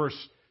what this verse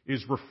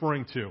is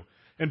referring to.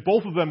 And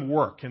both of them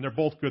work, and they're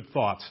both good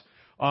thoughts.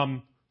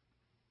 One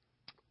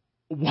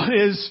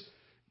is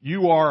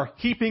you are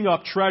heaping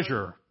up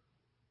treasure.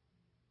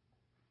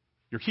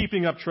 You're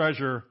heaping up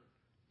treasure,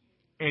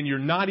 and you're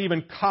not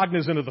even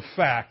cognizant of the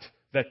fact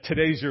that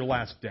today's your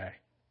last day.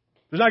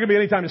 There's not going to be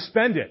any time to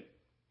spend it.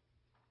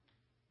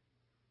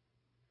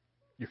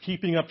 You're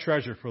heaping up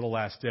treasure for the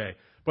last day.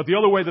 But the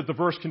other way that the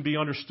verse can be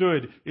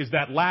understood is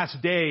that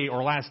last day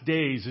or last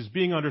days is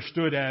being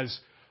understood as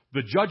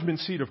the judgment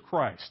seat of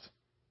Christ.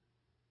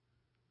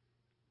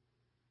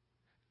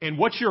 And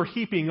what you're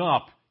heaping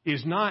up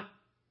is not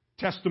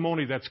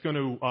testimony that's going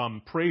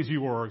to praise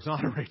you or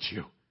exonerate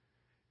you.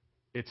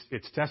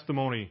 It's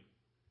testimony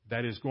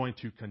that is going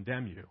to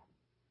condemn you.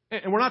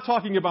 And we're not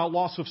talking about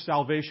loss of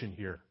salvation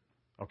here.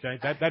 Okay?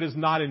 That is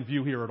not in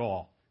view here at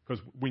all.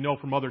 Because we know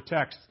from other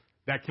texts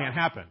that can't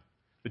happen.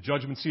 The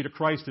judgment seat of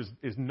Christ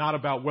is not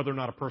about whether or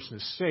not a person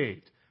is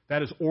saved.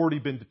 That has already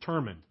been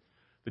determined.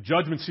 The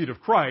judgment seat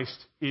of Christ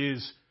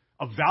is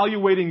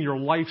evaluating your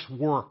life's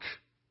work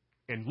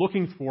and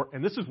looking for,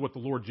 and this is what the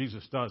Lord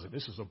Jesus does, and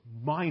this is a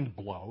mind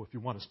blow if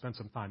you want to spend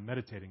some time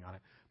meditating on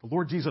it. The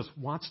Lord Jesus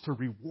wants to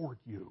reward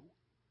you.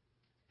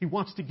 He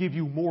wants to give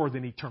you more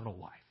than eternal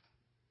life.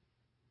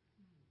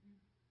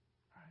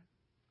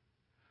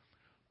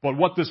 But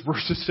what this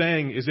verse is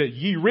saying is that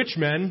ye rich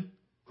men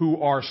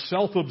who are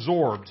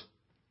self-absorbed,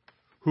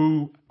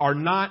 who are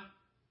not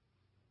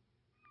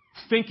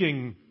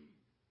thinking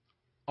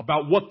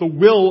about what the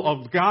will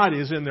of God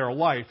is in their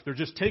life, they're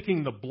just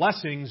taking the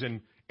blessings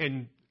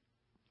and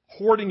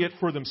hoarding it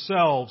for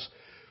themselves.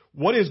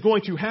 What is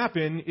going to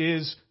happen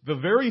is the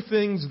very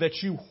things that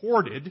you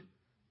hoarded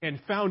and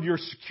found your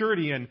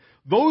security in,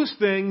 those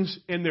things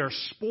in their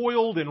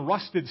spoiled and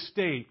rusted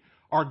state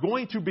are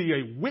going to be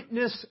a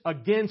witness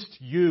against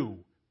you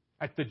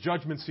at the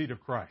judgment seat of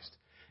Christ.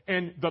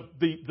 And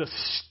the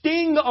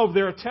sting of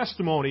their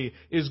testimony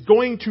is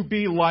going to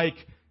be like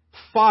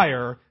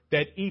fire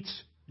that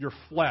eats your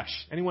flesh.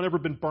 Anyone ever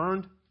been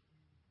burned?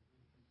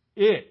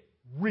 It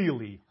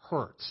really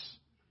hurts.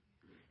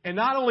 And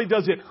not only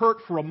does it hurt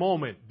for a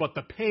moment, but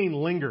the pain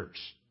lingers.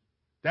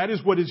 That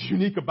is what is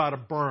unique about a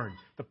burn.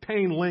 The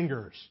pain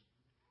lingers.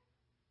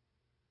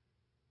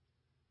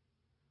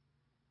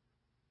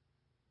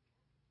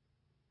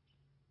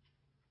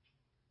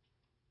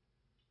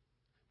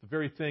 The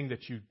very thing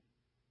that you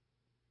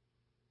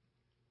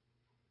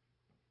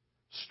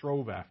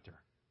strove after.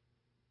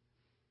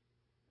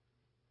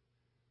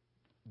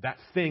 That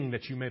thing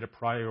that you made a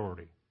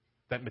priority.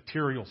 That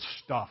material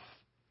stuff.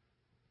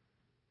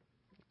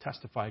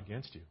 Testify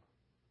against you.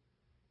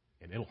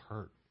 And it'll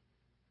hurt.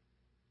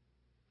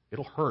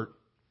 It'll hurt.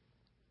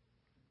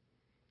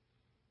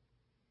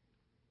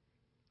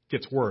 It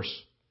gets worse.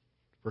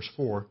 Verse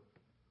 4.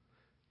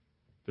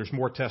 There's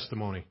more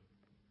testimony.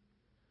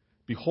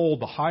 Behold,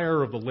 the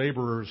hire of the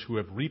laborers who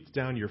have reaped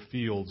down your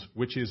fields,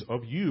 which is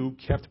of you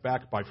kept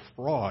back by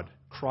fraud,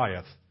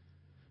 crieth.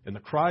 And the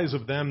cries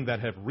of them that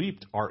have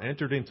reaped are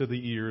entered into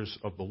the ears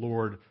of the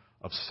Lord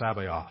of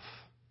Sabaoth.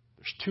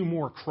 There's two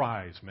more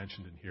cries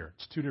mentioned in here.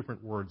 It's two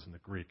different words in the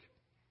Greek.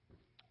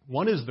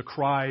 One is the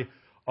cry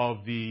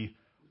of the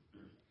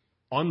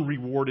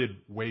unrewarded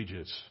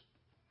wages.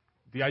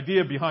 The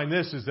idea behind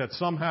this is that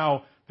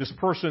somehow this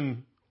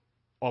person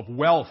of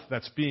wealth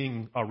that's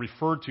being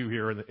referred to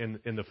here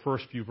in the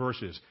first few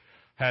verses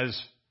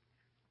has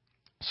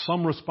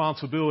some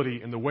responsibility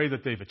in the way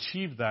that they've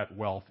achieved that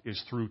wealth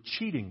is through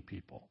cheating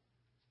people.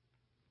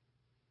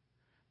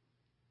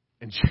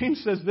 And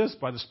James says this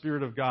by the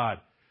Spirit of God.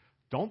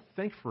 Don't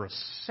think for a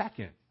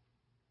second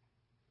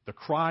the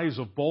cries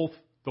of both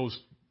those,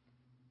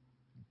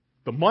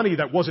 the money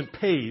that wasn't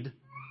paid,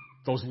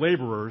 those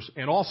laborers,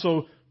 and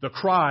also the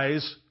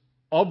cries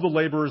of the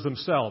laborers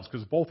themselves,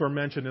 because both are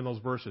mentioned in those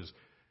verses,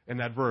 in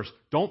that verse.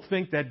 Don't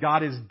think that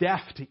God is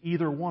deaf to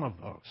either one of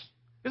those.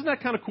 Isn't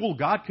that kind of cool?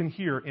 God can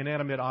hear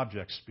inanimate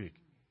objects speak.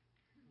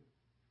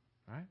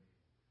 Right?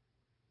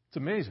 It's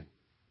amazing.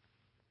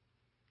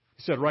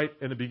 He said right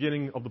in the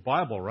beginning of the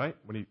Bible, right?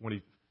 When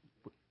he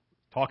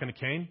talking to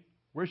Cain,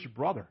 Where's your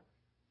brother?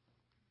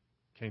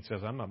 Cain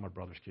says, I'm not my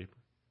brother's keeper.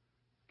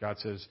 God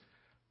says,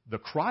 the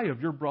cry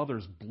of your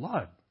brother's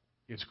blood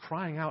is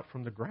crying out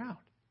from the ground.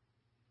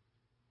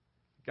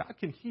 God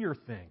can hear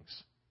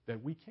things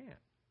that we can't.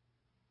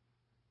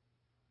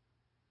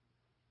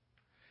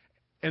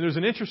 And there's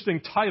an interesting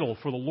title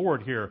for the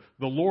Lord here,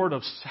 the Lord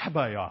of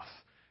Sabaoth.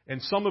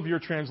 And some of your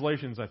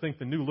translations, I think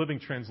the New Living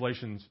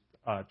Translations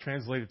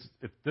translates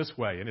it this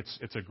way, and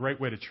it's a great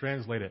way to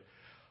translate it.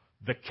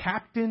 The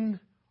captain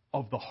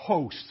of the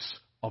hosts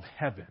of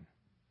heaven.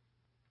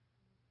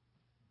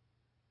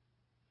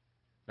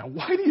 Now,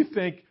 why do you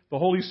think the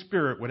Holy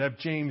Spirit would have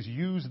James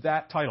use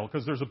that title?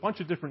 Because there's a bunch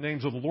of different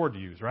names of the Lord to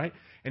use, right?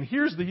 And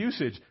here's the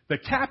usage. The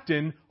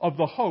captain of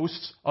the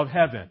hosts of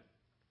heaven.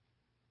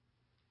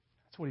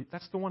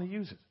 That's the one he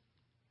uses.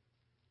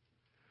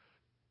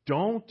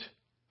 Don't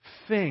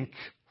think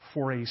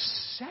for a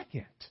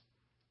second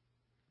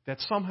that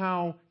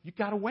somehow you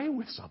got away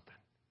with something.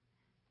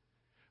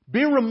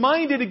 Be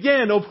reminded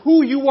again of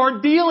who you are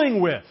dealing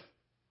with.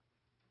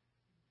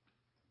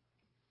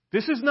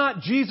 This is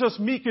not Jesus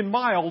meek and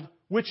mild,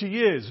 which he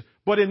is.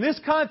 But in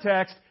this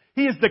context,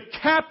 he is the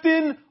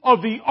captain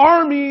of the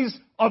armies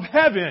of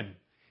heaven.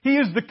 He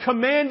is the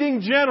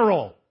commanding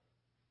general.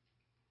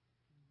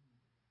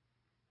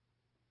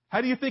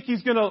 How do you think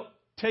he's going to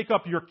take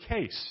up your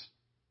case?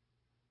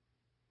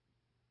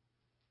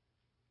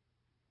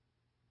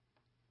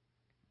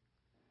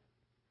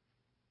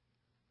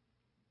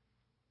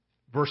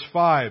 Verse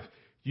 5,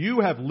 you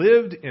have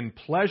lived in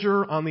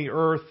pleasure on the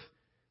earth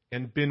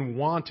and been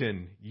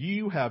wanton.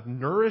 You have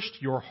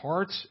nourished your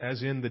hearts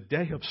as in the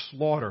day of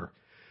slaughter.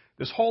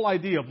 This whole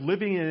idea of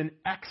living in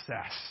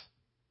excess,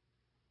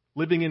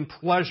 living in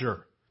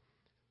pleasure,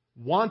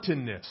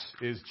 wantonness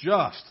is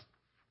just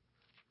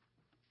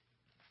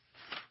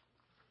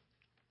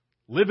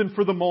living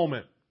for the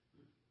moment,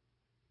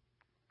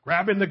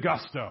 grabbing the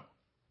gusto,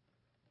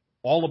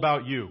 all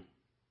about you.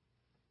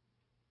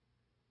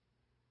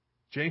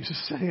 James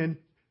is saying,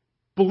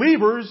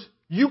 believers,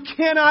 you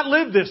cannot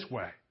live this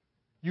way.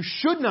 You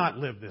should not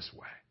live this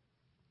way.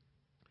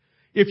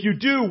 If you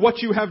do, what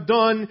you have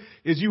done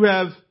is you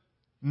have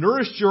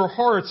nourished your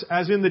hearts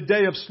as in the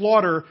day of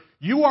slaughter.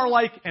 You are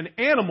like an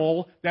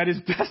animal that is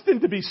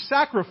destined to be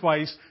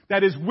sacrificed,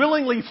 that is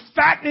willingly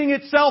fattening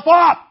itself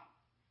up.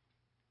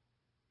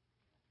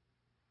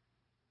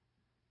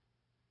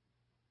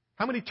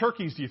 How many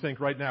turkeys do you think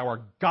right now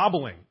are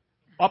gobbling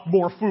up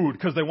more food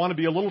because they want to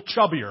be a little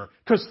chubbier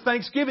because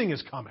Thanksgiving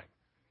is coming?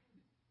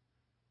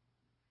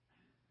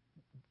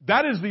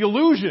 That is the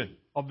illusion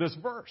of this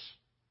verse.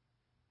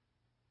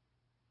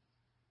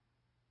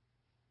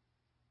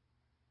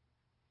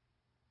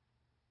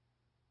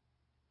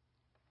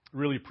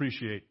 Really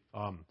appreciate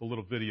the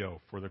little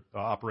video for the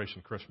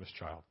Operation Christmas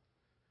Child.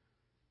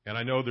 And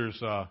I know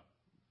there's a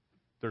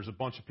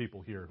bunch of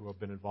people here who have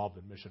been involved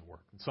in mission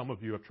work. And some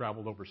of you have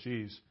traveled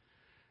overseas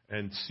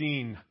and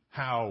seen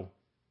how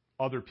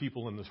other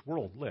people in this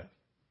world live.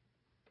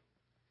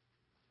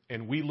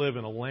 And we live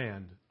in a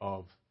land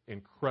of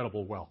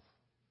incredible wealth.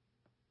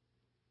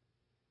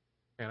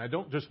 And I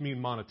don't just mean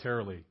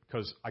monetarily,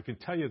 because I can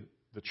tell you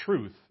the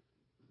truth,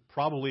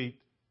 probably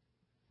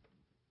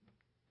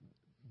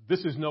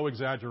this is no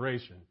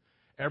exaggeration.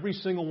 Every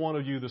single one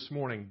of you this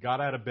morning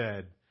got out of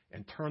bed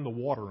and turned the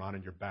water on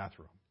in your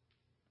bathroom.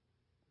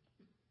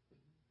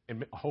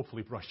 And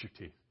hopefully brushed your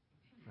teeth.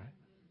 Right?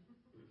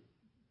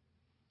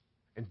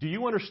 And do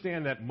you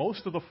understand that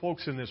most of the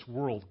folks in this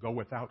world go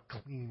without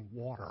clean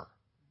water?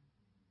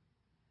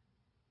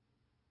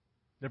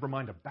 Never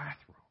mind a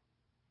bathroom.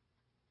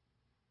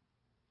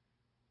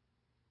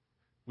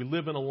 We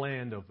live in a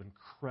land of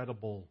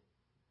incredible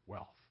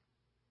wealth.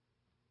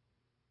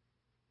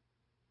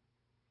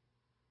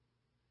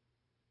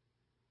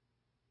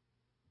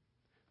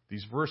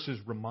 These verses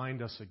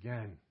remind us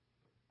again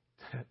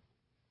that,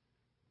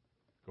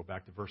 go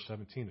back to verse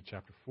 17 of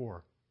chapter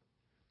 4.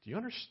 Do you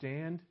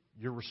understand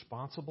you're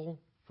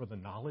responsible for the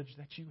knowledge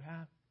that you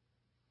have?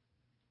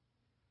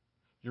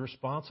 You're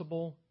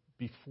responsible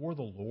before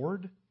the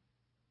Lord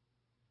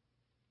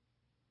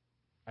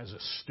as a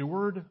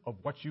steward of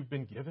what you've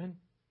been given.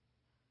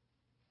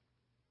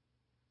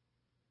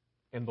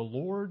 And the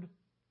Lord,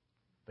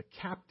 the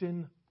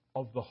captain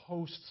of the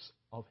hosts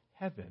of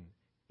heaven,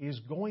 is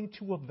going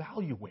to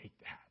evaluate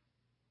that.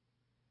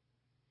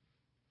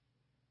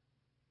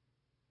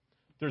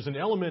 There's an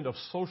element of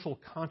social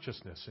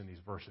consciousness in these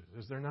verses,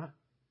 is there not?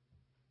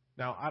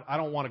 Now, I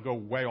don't want to go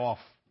way off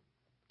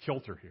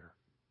kilter here.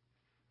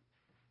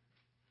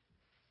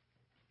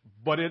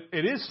 But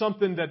it is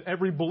something that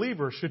every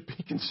believer should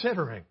be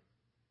considering.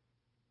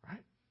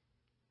 Right?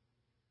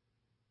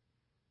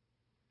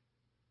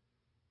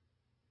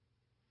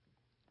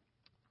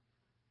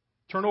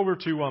 Turn over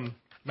to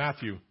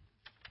Matthew,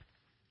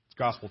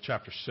 Gospel,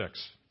 chapter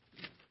 6.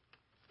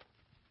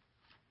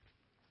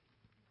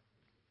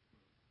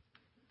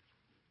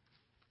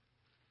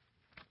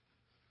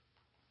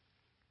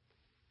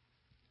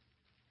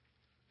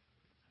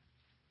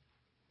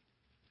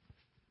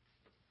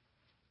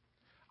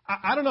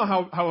 I don't know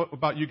how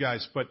about you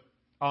guys, but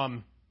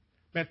Man,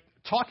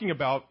 talking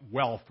about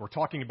wealth or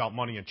talking about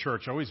money in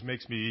church always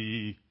makes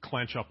me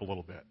clench up a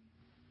little bit.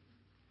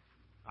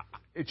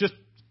 It just,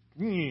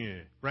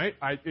 right?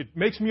 It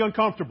makes me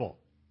uncomfortable.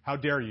 How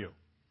dare you?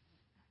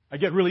 I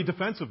get really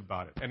defensive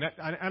about it.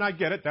 And I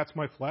get it. That's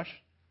my flesh.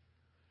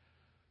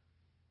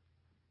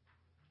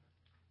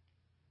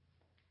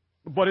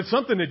 But it's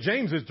something that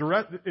James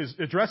is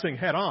addressing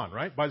head on,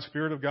 right? By the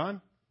Spirit of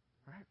God.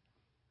 Right?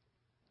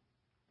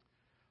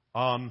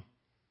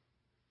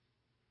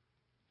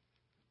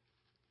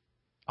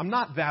 I'm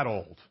not that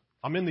old.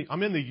 I'm in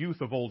the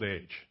youth of old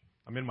age.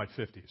 I'm in my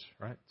 50s,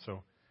 right?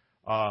 So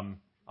I'm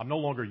no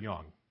longer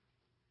young,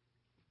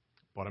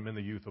 but I'm in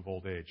the youth of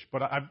old age.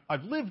 But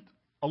I've lived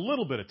a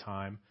little bit of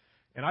time,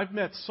 and I've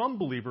met some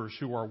believers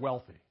who are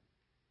wealthy,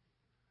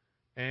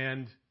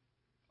 and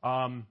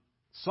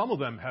some of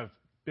them have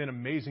been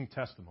amazing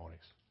testimonies,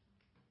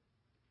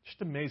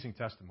 just amazing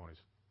testimonies.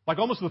 Like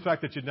almost the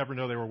fact that you'd never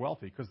know they were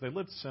wealthy because they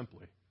lived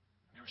simply.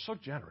 They were so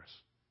generous.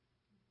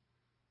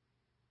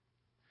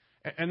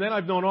 And then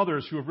I've known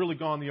others who have really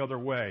gone the other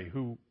way,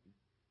 who,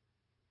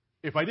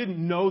 if I didn't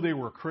know they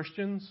were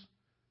Christians,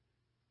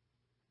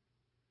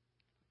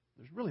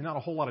 there's really not a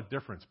whole lot of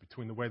difference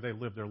between the way they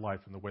live their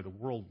life and the way the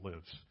world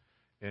lives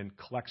and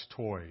collects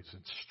toys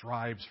and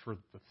strives for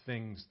the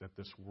things that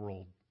this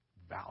world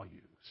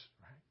values.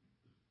 Right?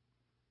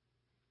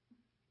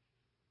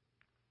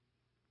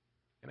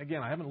 And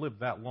again, I haven't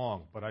lived that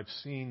long, but I've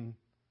seen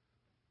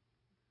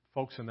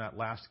folks in that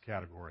last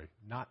category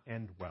not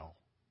end well.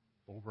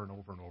 Over and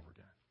over and over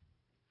again.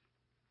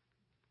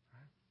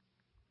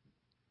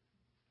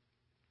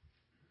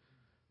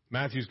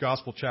 Matthew's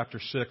Gospel, chapter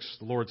 6,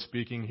 the Lord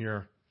speaking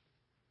here.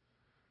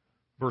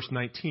 Verse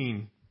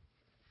 19,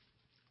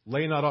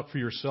 lay not up for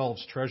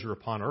yourselves treasure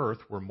upon earth,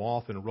 where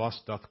moth and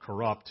rust doth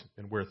corrupt,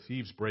 and where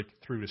thieves break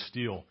through to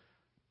steal.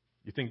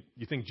 You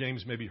think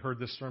James maybe heard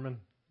this sermon?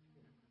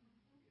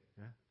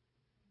 Yeah.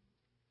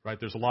 Right,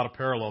 there's a lot of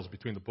parallels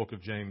between the book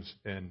of James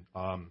and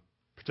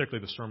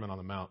particularly the Sermon on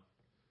the Mount.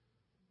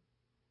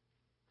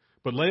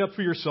 But lay up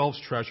for yourselves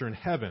treasure in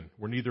heaven,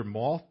 where neither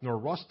moth nor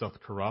rust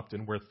doth corrupt,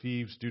 and where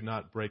thieves do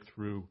not break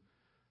through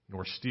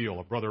nor steal.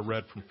 A brother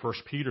read from 1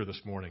 Peter this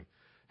morning.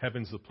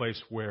 Heaven's the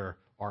place where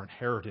our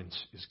inheritance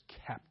is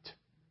kept.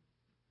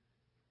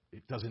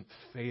 It doesn't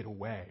fade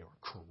away or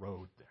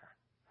corrode there.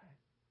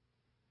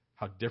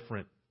 How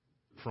different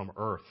from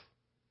earth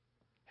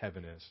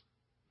heaven is.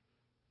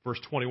 Verse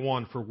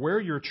 21, for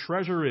where your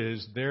treasure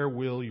is, there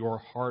will your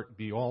heart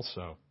be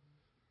also.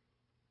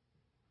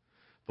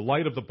 The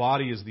light of the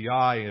body is the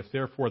eye, and if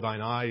therefore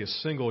thine eye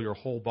is single, your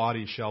whole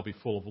body shall be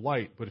full of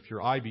light. But if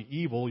your eye be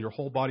evil, your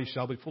whole body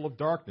shall be full of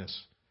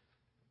darkness.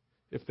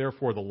 If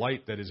therefore the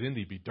light that is in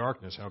thee be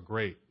darkness, how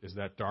great is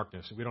that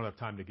darkness? And we don't have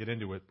time to get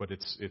into it, but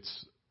it's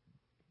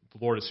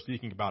the Lord is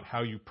speaking about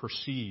how you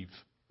perceive,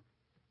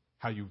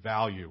 how you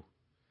value.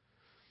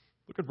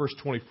 Look at verse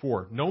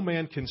 24. No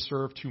man can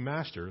serve two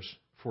masters,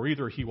 for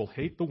either he will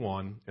hate the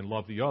one and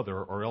love the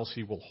other, or else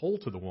he will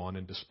hold to the one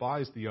and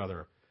despise the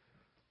other.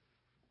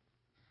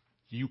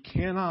 You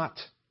cannot,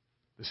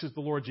 this is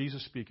the Lord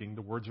Jesus speaking,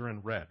 the words are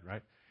in red,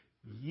 right?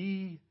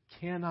 Ye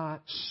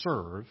cannot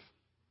serve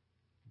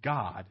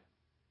God,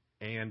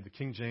 and the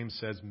King James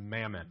says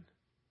mammon,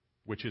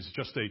 which is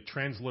just a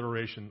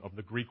transliteration of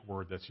the Greek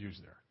word that's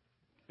used there.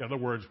 In other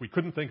words, we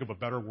couldn't think of a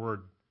better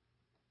word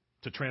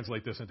to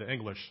translate this into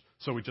English,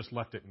 so we just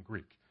left it in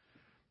Greek.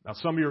 Now,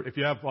 if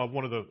you have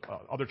one of the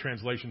other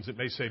translations, it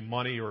may say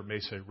money or it may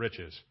say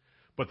riches.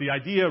 But the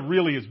idea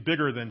really is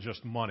bigger than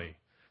just money.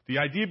 The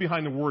idea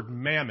behind the word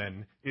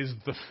mammon is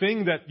the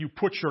thing that you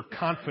put your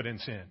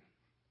confidence in.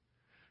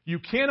 You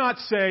cannot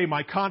say,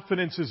 my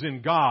confidence is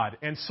in God,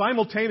 and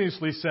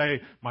simultaneously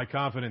say, my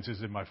confidence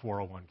is in my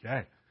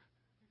 401k.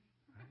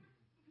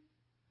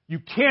 You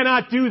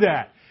cannot do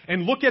that.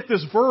 And look at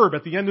this verb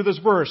at the end of this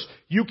verse.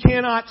 You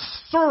cannot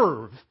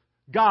serve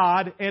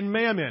God and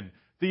mammon.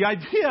 The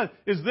idea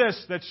is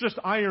this, that's just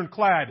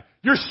ironclad.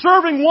 You're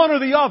serving one or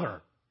the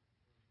other.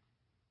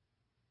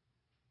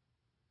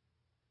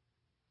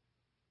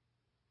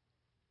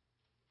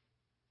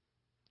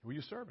 Who are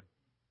you serving?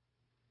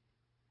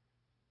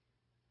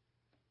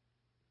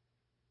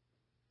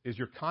 Is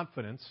your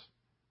confidence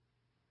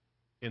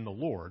in the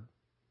Lord,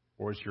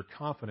 or is your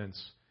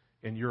confidence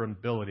in your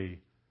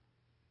ability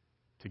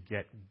to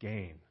get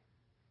gain?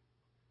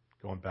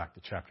 Going back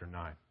to chapter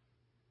 9,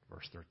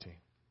 verse 13.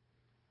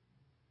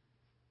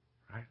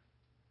 Right?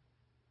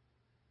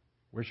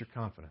 Where's your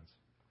confidence?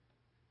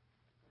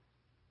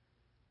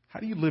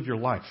 How do you live your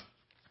life?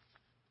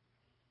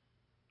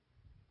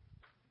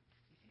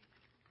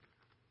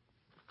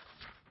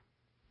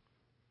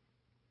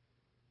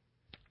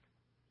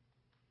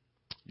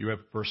 You have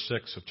verse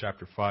 6 of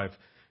chapter 5.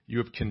 You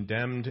have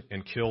condemned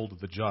and killed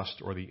the just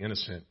or the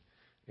innocent,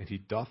 and he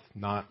doth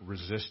not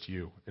resist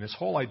you. And his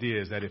whole idea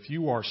is that if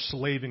you are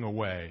slaving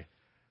away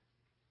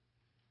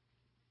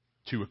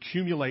to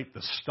accumulate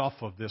the stuff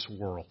of this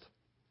world,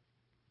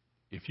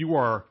 if you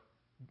are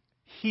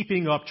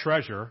heaping up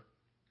treasure,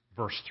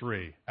 verse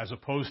 3, as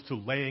opposed to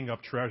laying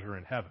up treasure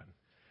in heaven,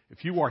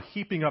 If you are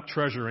heaping up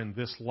treasure in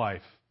this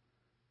life,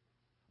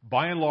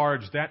 by and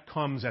large, that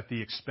comes at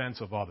the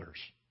expense of others.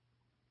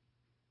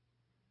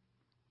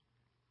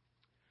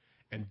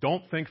 And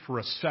don't think for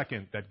a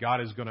second that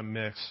God is going to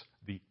mix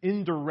the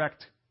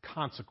indirect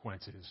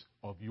consequences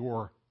of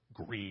your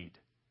greed,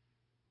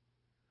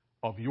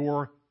 of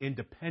your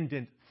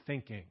independent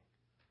thinking,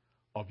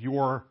 of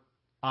your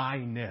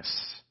I-ness.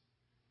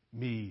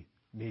 Me,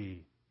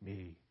 me,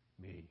 me,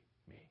 me,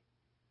 me.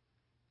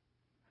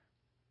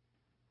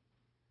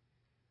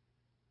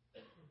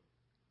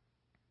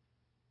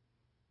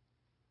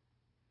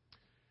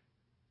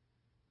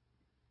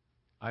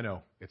 I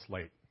know, it's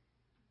late.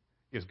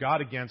 Is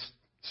God against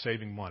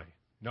saving money?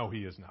 No, He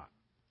is not.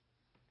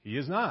 He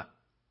is not.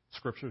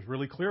 Scripture is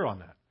really clear on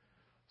that.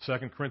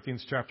 2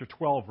 Corinthians chapter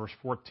 12, verse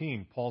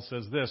 14, Paul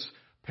says this,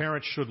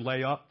 parents should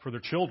lay up for their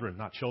children,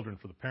 not children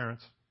for the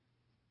parents.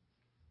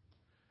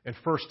 In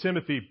 1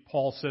 Timothy,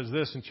 Paul says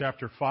this in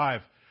chapter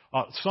 5,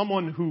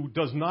 someone who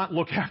does not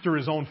look after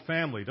his own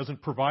family,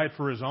 doesn't provide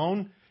for his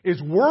own,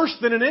 is worse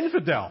than an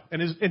infidel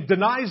and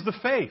denies the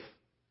faith.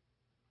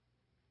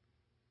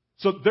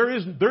 So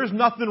there's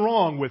nothing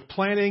wrong with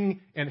planning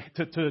and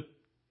to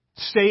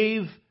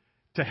save,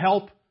 to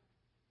help,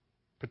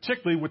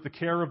 particularly with the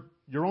care of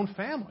your own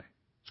family.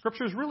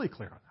 Scripture is really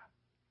clear on that.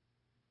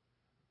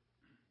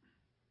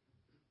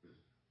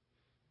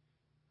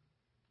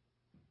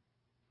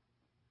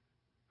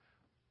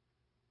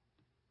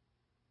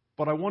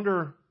 But I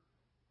wonder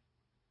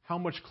how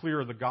much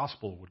clearer the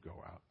gospel would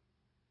go out.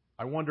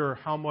 I wonder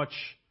how much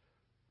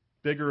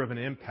bigger of an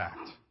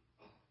impact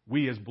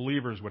we as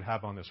believers would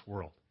have on this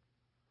world.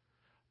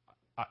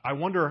 I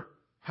wonder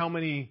how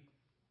many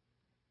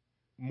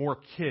more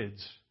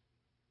kids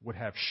would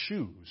have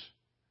shoes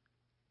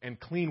and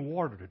clean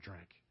water to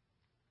drink.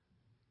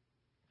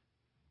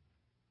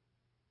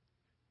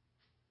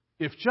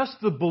 If just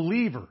the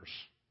believers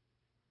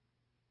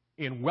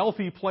in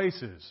wealthy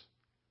places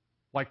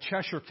like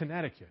Cheshire,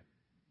 Connecticut,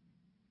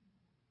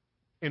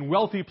 in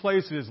wealthy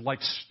places like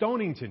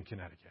Stonington,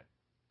 Connecticut,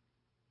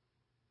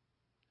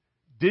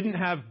 didn't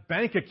have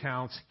bank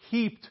accounts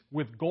heaped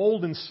with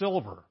gold and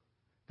silver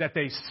that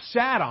they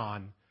sat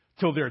on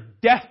till their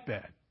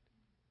deathbed,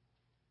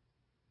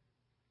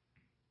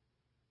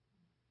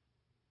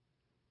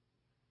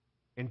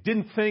 and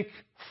didn't think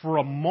for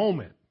a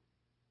moment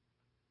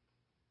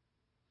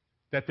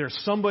that there's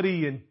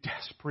somebody in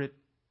desperate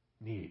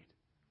need.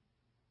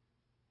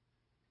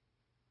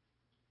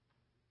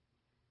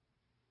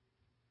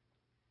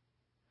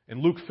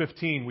 In Luke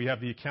 15, we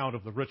have the account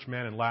of the rich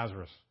man and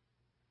Lazarus.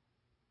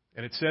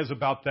 And it says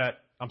about that,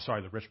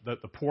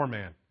 the poor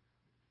man.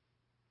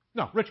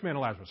 No, rich man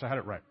and Lazarus. I had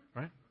it right?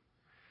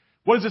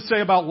 What does it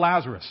say about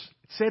Lazarus?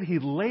 It said he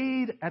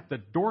laid at the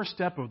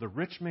doorstep of the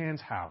rich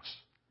man's house,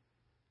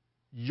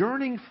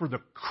 yearning for the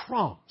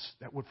crumbs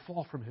that would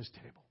fall from his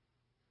table.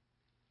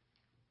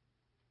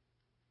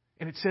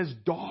 And it says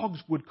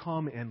dogs would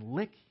come and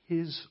lick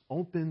his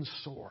open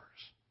sores.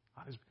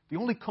 The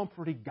only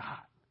comfort he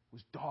got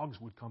was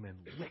dogs would come and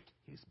lick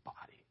his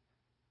body.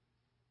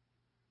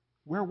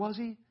 Where was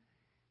he?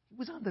 He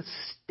was on the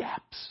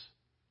steps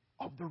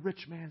of the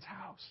rich man's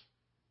house.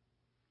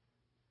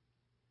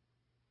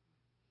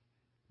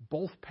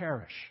 Both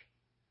perish.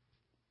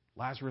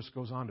 Lazarus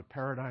goes on to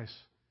paradise.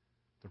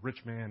 The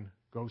rich man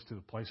goes to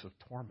the place of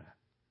torment.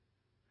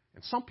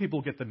 And some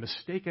people get the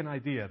mistaken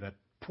idea that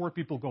poor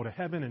people go to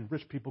heaven and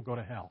rich people go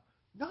to hell.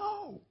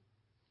 No!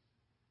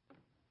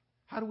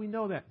 How do we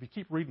know that? If you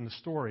keep reading the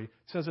story, it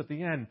says at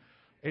the end,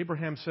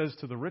 Abraham says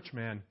to the rich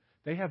man,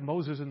 they have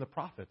Moses and the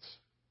prophets.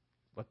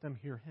 Let them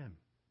hear him.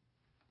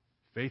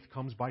 Faith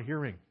comes by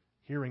hearing,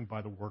 hearing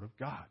by the word of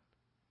God.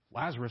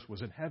 Lazarus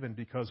was in heaven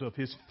because of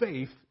his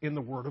faith in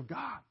the word of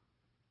God.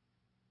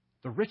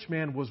 The rich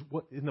man was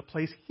in the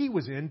place he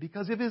was in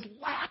because of his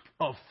lack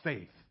of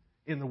faith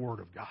in the word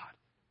of God.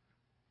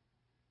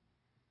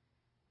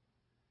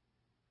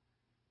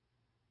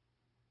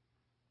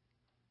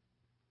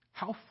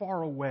 How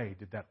far away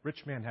did that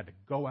rich man have to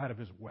go out of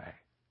his way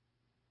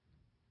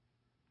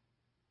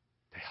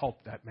to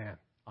help that man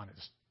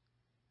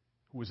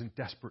who was in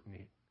desperate need?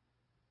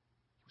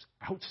 He was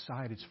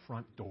outside his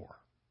front door.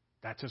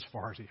 That's as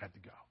far as he had to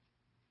go.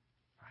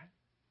 Right?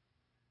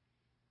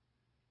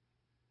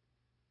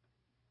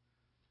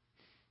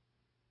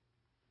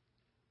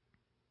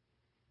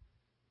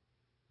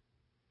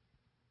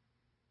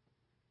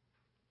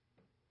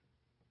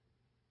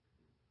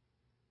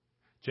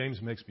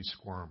 James makes me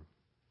squirm.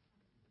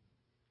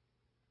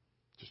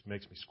 Just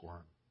makes me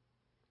squirm.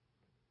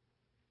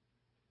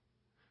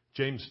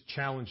 James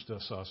challenged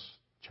us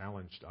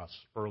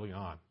early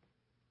on,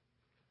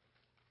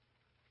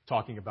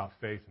 talking about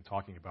faith and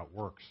talking about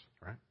works,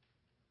 right?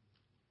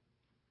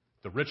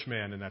 The rich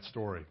man in that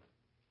story,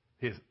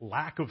 his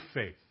lack of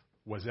faith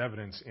was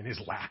evidence in his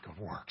lack of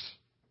works.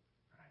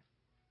 Right?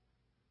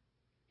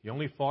 He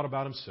only thought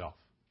about himself.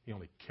 He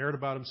only cared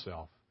about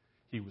himself.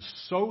 He was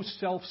so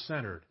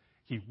self-centered,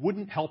 he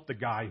wouldn't help the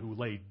guy who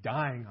lay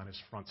dying on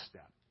his front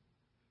step.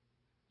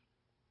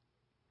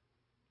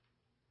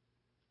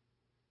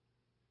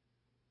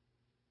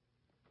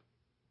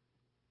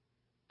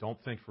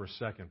 Don't think for a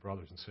second,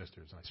 brothers and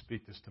sisters, and I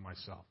speak this to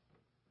myself,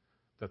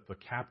 that the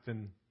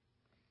captain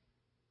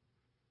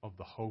of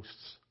the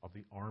hosts of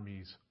the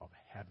armies of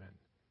heaven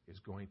is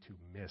going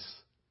to miss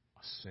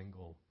a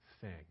single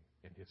thing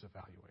in his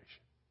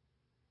evaluation.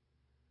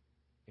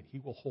 And he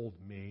will hold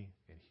me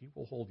and he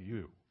will hold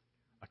you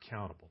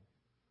accountable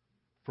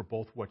for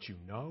both what you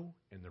know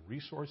and the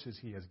resources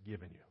he has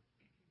given you.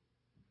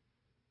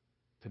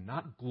 To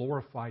not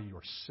glorify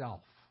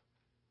yourself,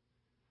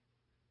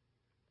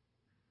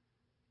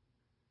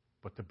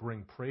 but to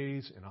bring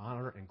praise and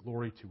honor and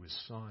glory to his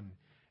Son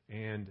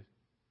and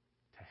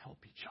to help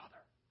each other.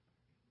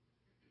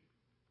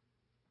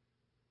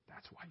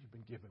 That's why you've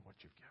been given what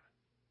you've given.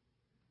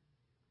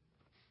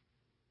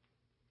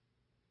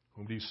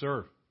 Whom do you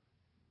serve?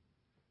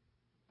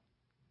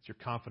 Is your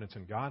confidence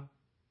in God?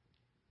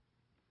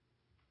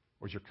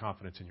 Or is your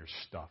confidence in your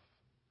stuff?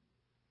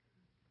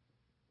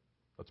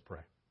 Let's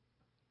pray.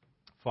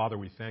 Father,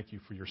 we thank you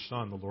for your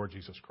Son, the Lord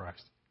Jesus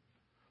Christ.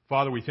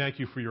 Father, we thank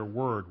you for your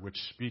word, which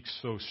speaks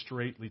so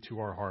straightly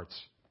to our hearts.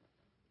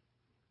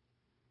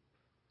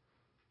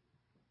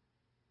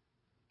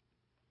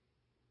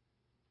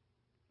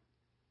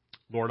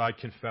 Lord, I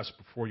confess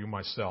before you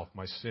myself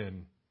my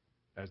sin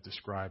as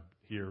described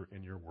here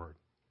in your word.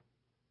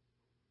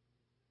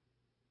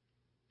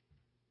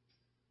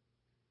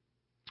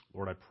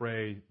 Lord, I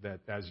pray that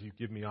as you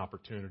give me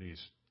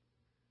opportunities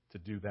to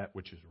do that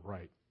which is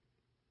right,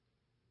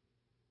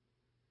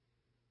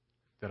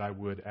 that I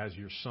would, as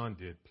your Son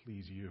did,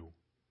 please you.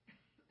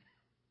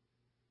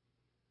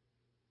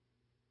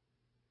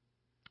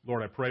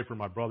 Lord, I pray for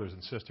my brothers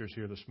and sisters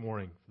here this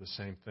morning for the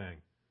same thing.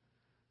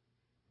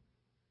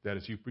 That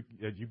as you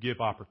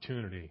give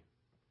opportunity,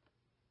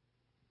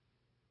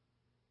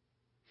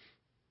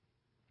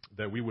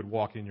 that we would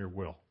walk in your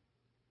will.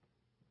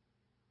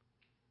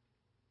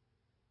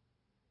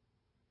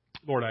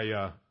 Lord,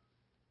 I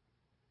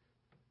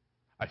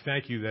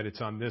thank you that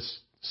it's on this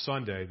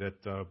Sunday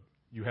that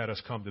you had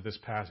us come to this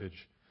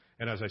passage.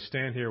 And as I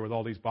stand here with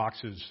all these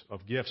boxes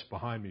of gifts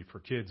behind me for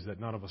kids that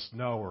none of us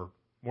know or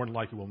more than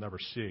likely will never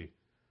see,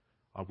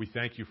 we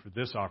thank you for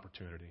this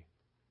opportunity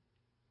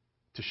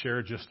to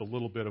share just a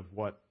little bit of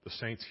what the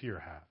saints here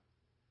have.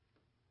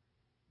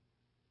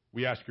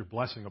 We ask your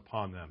blessing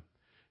upon them.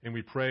 And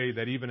we pray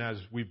that even as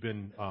we've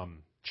been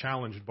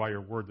challenged by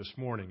your word this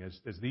morning,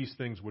 as these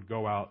things would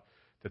go out,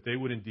 that they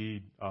would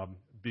indeed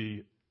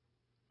be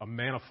a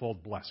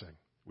manifold blessing.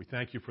 We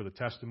thank you for the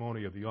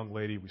testimony of the young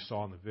lady we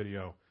saw in the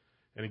video.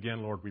 And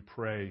again, Lord, we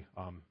pray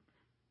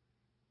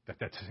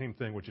that same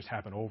thing would just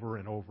happen over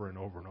and over and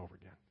over and over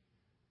again.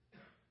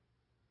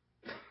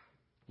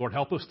 Lord,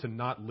 help us to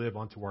not live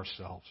unto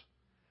ourselves.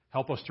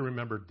 Help us to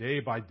remember day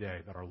by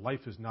day that our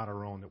life is not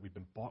our own, that we've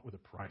been bought with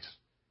a price.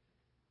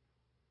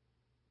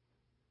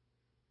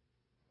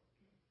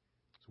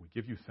 So we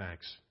give you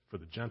thanks for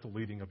the gentle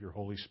leading of your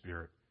Holy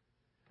Spirit.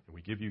 And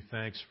we give you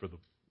thanks for the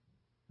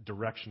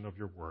direction of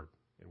your word.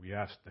 And we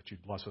ask that you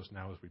bless us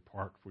now as we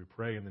part. For we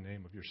pray in the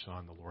name of your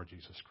Son, the Lord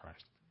Jesus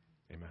Christ.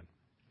 Amen.